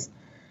increased.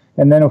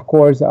 And then, of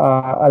course,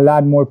 a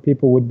lot more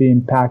people would be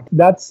impacted.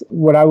 That's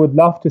what I would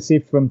love to see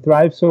from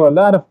Thrive. So a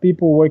lot of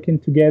people working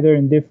together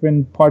in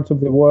different parts of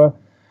the world,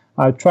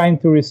 trying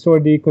to restore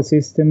the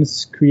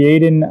ecosystems,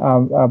 creating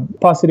a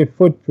positive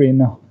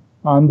footprint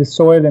on the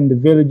soil and the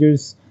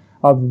villagers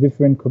of the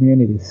different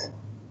communities.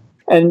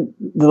 And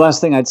the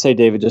last thing I'd say,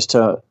 David, just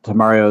to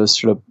Mario's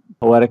sort of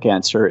poetic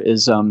answer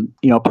is,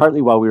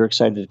 partly why we were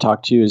excited to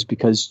talk to you is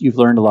because you've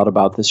learned a lot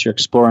about this. You're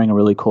exploring a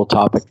really cool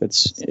topic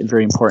that's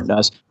very important to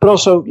us. But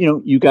also,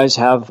 you guys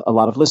have a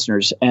lot of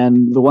listeners.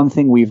 And the one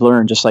thing we've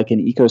learned, just like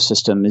an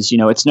ecosystem, is,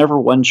 it's never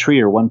one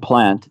tree or one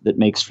plant that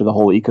makes for the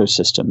whole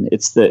ecosystem.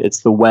 It's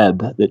the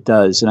web that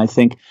does. And I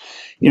think,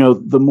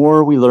 the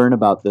more we learn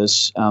about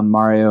this,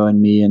 Mario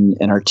and me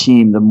and our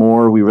team, the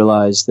more we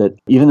realize that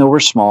even though we're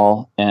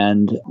small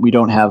and we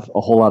don't have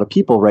a whole lot of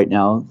people right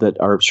now that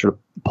are sort of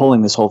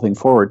pulling this whole thing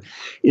forward,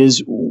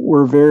 is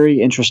we're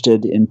very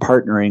interested in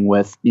partnering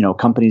with,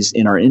 companies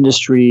in our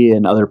industry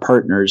and other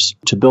partners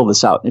to build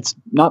this out. It's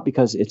not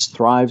because it's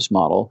Thrive's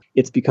model.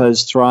 It's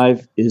because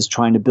Thrive is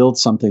trying to build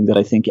something that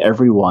I think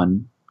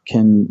everyone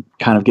can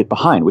kind of get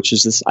behind, which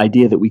is this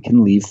idea that we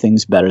can leave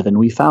things better than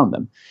we found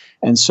them.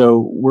 And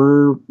so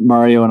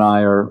Mario and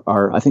I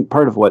are, I think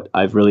part of what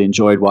I've really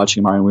enjoyed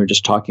watching Mario, and we were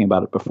just talking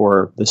about it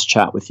before this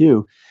chat with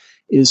you,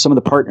 is some of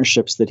the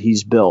partnerships that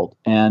he's built.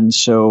 And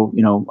so,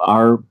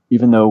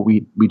 even though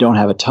we don't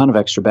have a ton of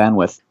extra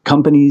bandwidth,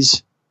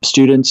 companies,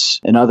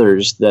 students, and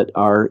others that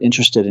are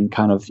interested in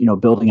kind of,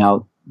 building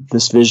out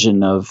this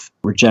vision of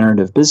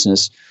regenerative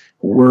business,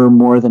 we're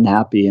more than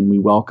happy and we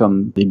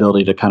welcome the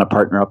ability to kind of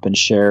partner up and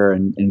share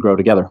and grow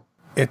together.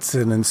 It's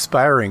an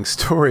inspiring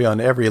story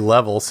on every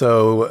level.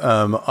 So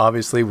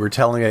obviously we're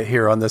telling it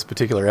here on this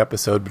particular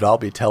episode, but I'll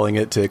be telling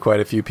it to quite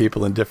a few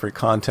people in different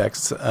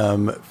contexts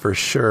for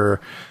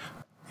sure.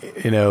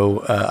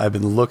 I've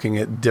been looking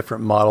at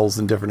different models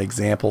and different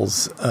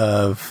examples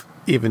of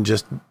even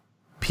just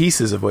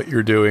pieces of what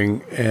you're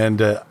doing.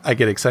 And I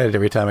get excited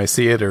every time I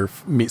see it or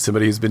meet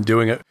somebody who's been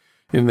doing it.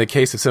 In the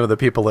case of some of the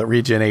people at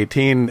Regen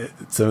 18,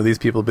 some of these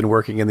people have been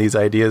working in these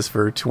ideas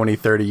for 20,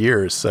 30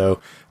 years.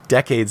 So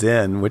decades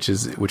in, which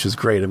is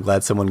great. I'm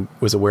glad someone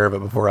was aware of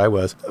it before I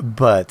was.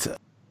 But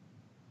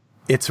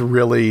it's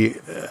really,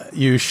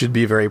 you should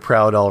be very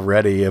proud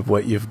already of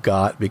what you've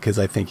got, because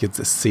I think it's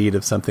a seed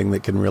of something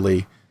that can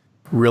really,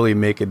 really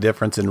make a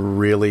difference and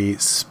really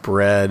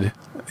spread,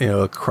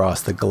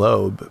 across the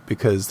globe,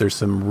 because there's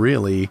some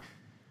really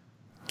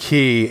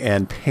key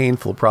and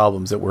painful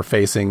problems that we're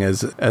facing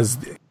as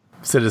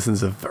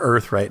citizens of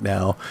Earth right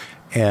now.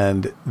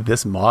 And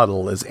this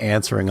model is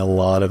answering a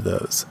lot of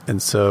those.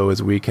 And so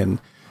as we can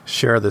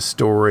share the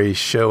story,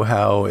 show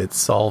how it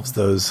solves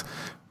those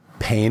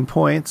pain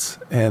points,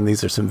 and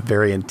these are some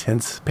very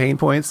intense pain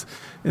points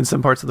in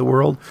some parts of the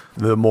world,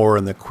 the more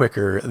and the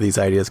quicker these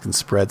ideas can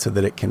spread, so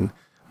that it can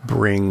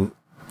bring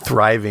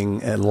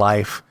thriving and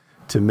life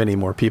to many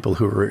more people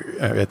who are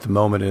at the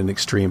moment in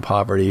extreme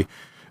poverty,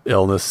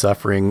 illness,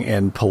 suffering,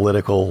 and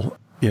political,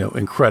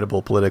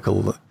 incredible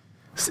political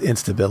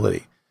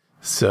instability.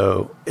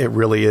 So it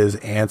really is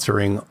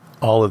answering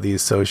all of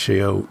these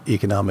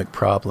socio-economic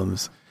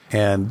problems.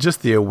 And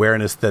just the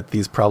awareness that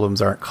these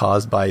problems aren't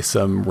caused by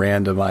some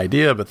random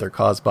idea, but they're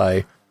caused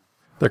by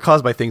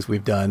things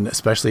we've done,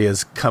 especially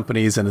as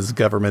companies and as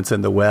governments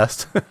in the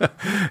West,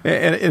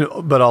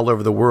 but all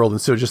over the world.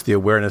 And so just the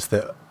awareness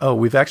that,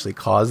 we've actually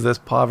caused this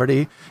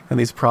poverty and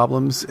these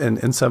problems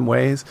in some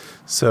ways.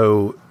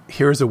 So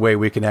here's a way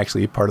we can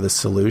actually be part of the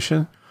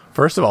solution.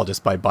 First of all,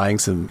 just by buying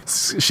some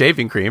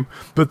shaving cream,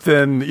 but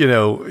then,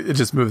 it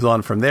just moves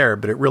on from there.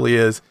 But it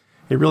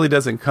really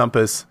does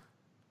encompass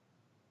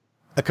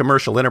a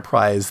commercial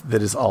enterprise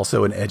that is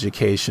also an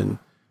education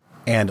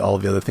and all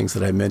of the other things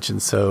that I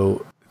mentioned.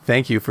 So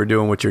thank you for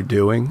doing what you're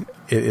doing.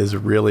 It is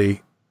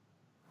really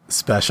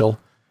special.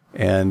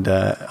 And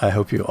I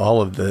hope you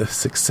all of the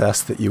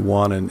success that you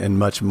want and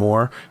much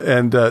more.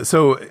 And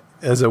so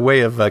as a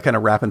way of kind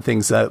of wrapping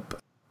things up,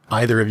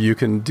 either of you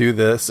can do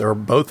this, or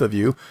both of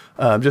you,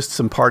 just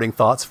some parting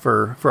thoughts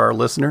for our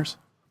listeners.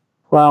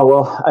 Wow.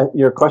 Well,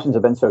 your questions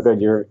have been so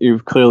good.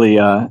 You've clearly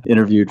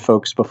interviewed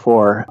folks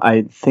before.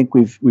 I think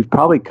we've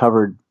probably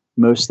covered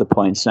most of the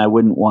points, and I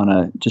wouldn't want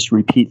to just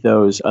repeat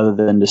those, other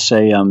than to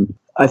say,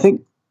 I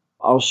think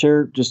I'll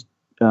share just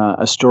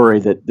a story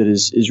that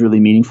is really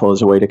meaningful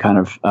as a way to kind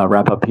of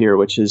wrap up here,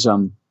 which is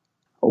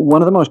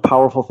one of the most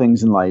powerful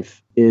things in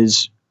life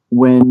is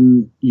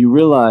when you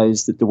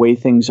realize that the way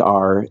things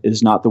are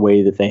is not the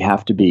way that they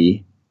have to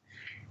be.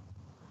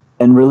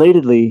 And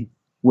relatedly,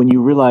 when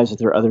you realize that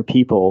there are other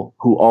people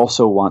who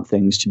also want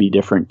things to be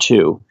different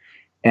too.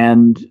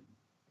 And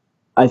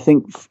I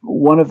think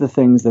one of the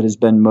things that has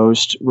been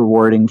most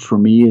rewarding for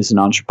me as an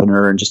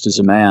entrepreneur and just as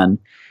a man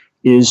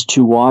is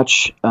to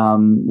watch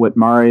what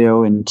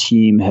Mario and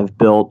team have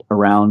built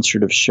around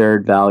sort of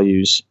shared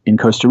values in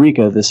Costa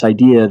Rica, this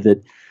idea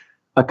that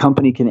a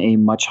company can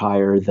aim much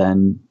higher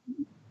than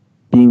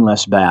being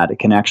less bad. It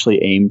can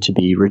actually aim to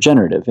be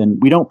regenerative.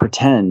 And we don't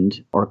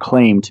pretend or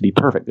claim to be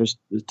perfect. There's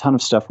a ton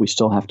of stuff we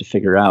still have to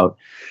figure out.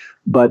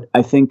 But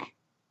I think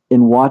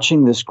in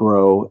watching this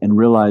grow and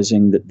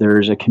realizing that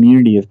there's a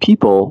community of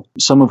people,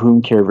 some of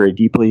whom care very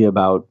deeply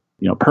about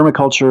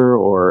permaculture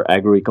or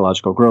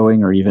agroecological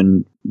growing or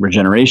even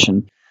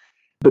regeneration,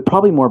 but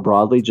probably more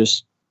broadly,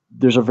 just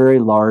there's a very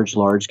large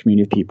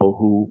community of people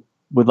who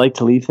would like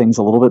to leave things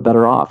a little bit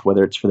better off,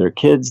 whether it's for their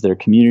kids, their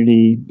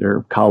community,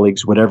 their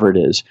colleagues, whatever it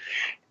is.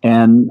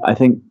 And I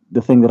think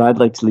the thing that I'd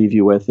like to leave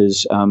you with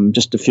is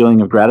just a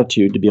feeling of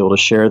gratitude to be able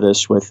to share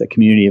this with a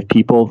community of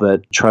people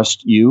that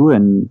trust you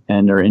and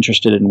are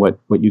interested in what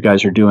you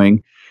guys are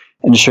doing,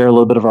 and to share a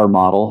little bit of our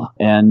model.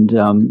 And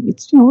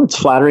it's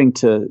flattering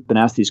to have been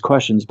asked these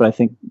questions, but I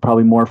think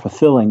probably more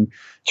fulfilling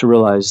to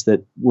realize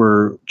that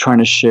we're trying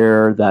to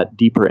share that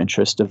deeper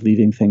interest of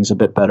leaving things a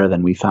bit better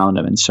than we found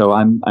them. And so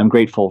I'm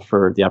grateful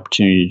for the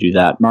opportunity to do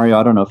that. Mario,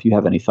 I don't know if you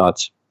have any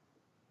thoughts.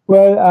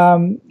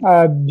 Well,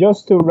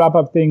 just to wrap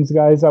up things,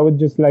 guys, I would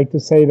just like to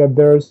say that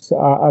there's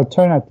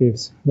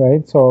alternatives,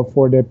 right? So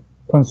for the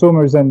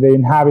consumers and the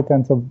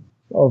inhabitants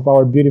of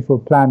our beautiful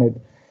planet,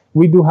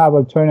 we do have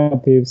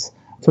alternatives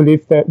to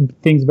leave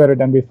things better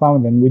than we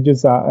found them. We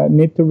just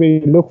need to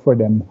really look for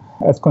them.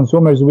 As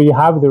consumers, we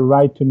have the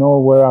right to know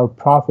where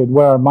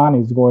our money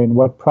is going,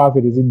 what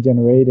profit is it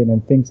generating,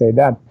 and things like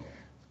that.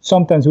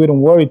 Sometimes we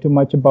don't worry too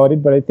much about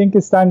it, but I think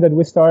it's time that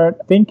we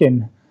start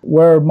thinking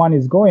where our money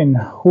is going,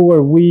 who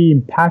are we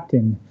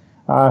impacting,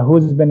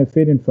 who's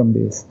benefiting from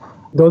this.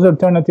 Those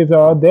alternatives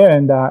are out there,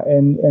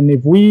 and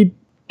if we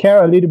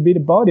care a little bit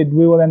about it,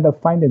 we will end up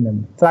finding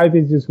them. Thrive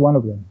is just one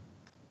of them.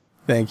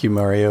 Thank you,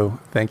 Mario.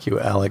 Thank you,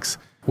 Alex.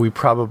 We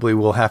probably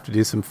will have to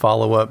do some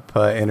follow-up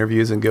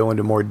interviews and go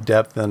into more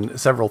depth on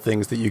several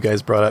things that you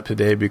guys brought up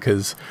today,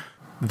 because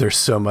there's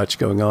so much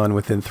going on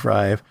within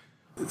Thrive.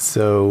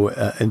 So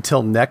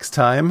until next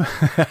time,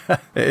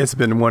 it's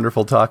been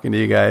wonderful talking to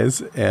you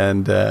guys,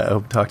 and I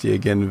hope to talk to you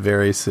again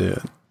very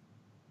soon.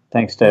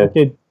 Thanks,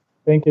 David.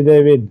 Thank you,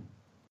 David.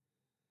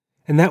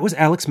 And that was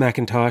Alex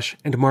McIntosh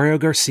and Mario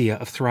Garcia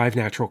of Thrive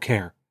Natural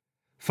Care.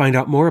 Find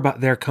out more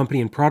about their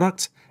company and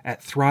products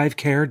at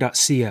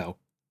thrivecare.co.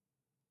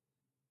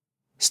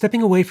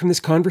 Stepping away from this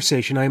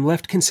conversation, I am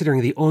left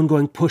considering the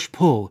ongoing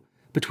push-pull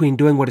between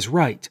doing what is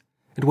right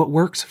and what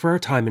works for our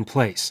time and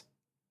place.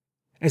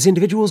 As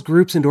individuals,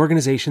 groups, and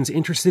organizations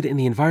interested in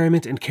the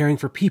environment and caring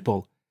for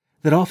people,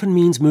 that often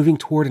means moving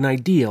toward an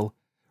ideal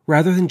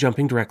rather than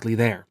jumping directly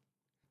there.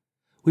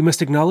 We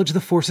must acknowledge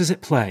the forces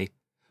at play,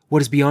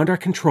 what is beyond our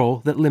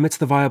control that limits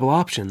the viable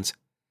options,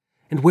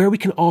 and where we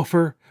can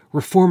offer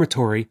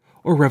reformatory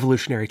or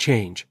revolutionary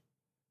change.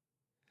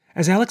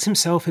 As Alex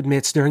himself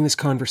admits during this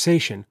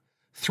conversation,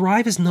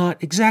 Thrive is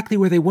not exactly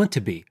where they want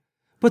to be,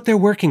 but they're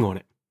working on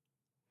it.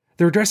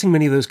 They're addressing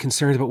many of those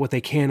concerns about what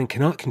they can and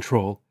cannot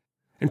control,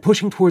 and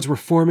pushing towards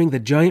reforming the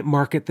giant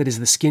market that is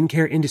the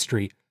skincare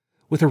industry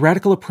with a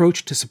radical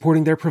approach to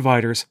supporting their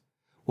providers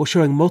while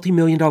showing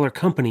multi-million-dollar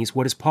companies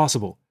what is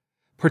possible,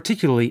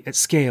 particularly at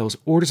scales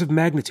orders of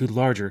magnitude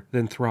larger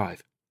than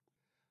Thrive.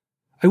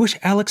 I wish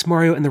Alex,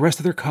 Mario, and the rest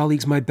of their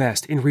colleagues my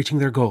best in reaching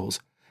their goals,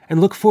 and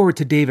look forward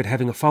to David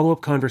having a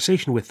follow-up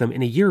conversation with them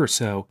in a year or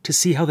so to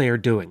see how they are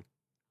doing.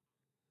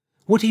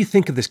 What do you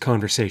think of this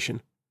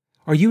conversation?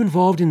 Are you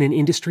involved in an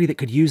industry that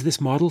could use this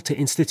model to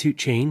institute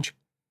change?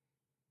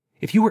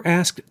 If you were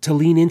asked to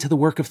lean into the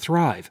work of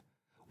Thrive,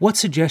 what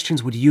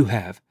suggestions would you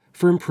have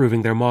for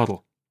improving their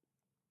model?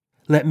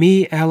 Let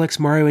me, Alex,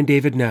 Mario, and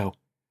David know.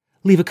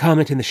 Leave a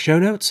comment in the show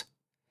notes.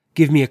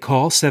 Give me a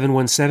call,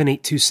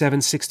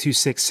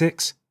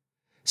 717-827-6266.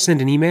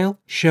 Send an email,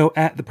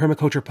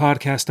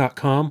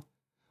 show@thepermaculturepodcast.com,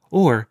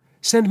 or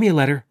send me a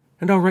letter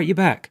and I'll write you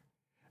back.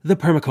 The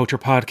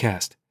Permaculture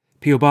Podcast,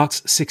 P.O.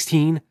 Box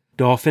 16,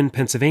 Dauphin,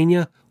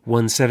 Pennsylvania,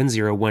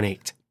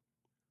 17018.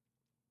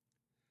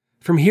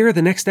 From here,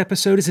 the next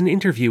episode is an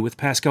interview with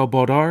Pascal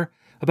Baudard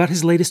about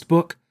his latest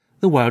book,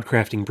 The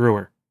Wildcrafting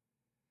Brewer.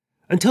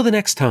 Until the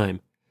next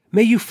time,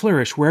 may you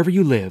flourish wherever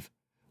you live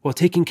while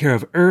taking care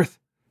of Earth,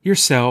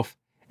 yourself,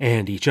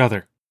 and each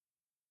other.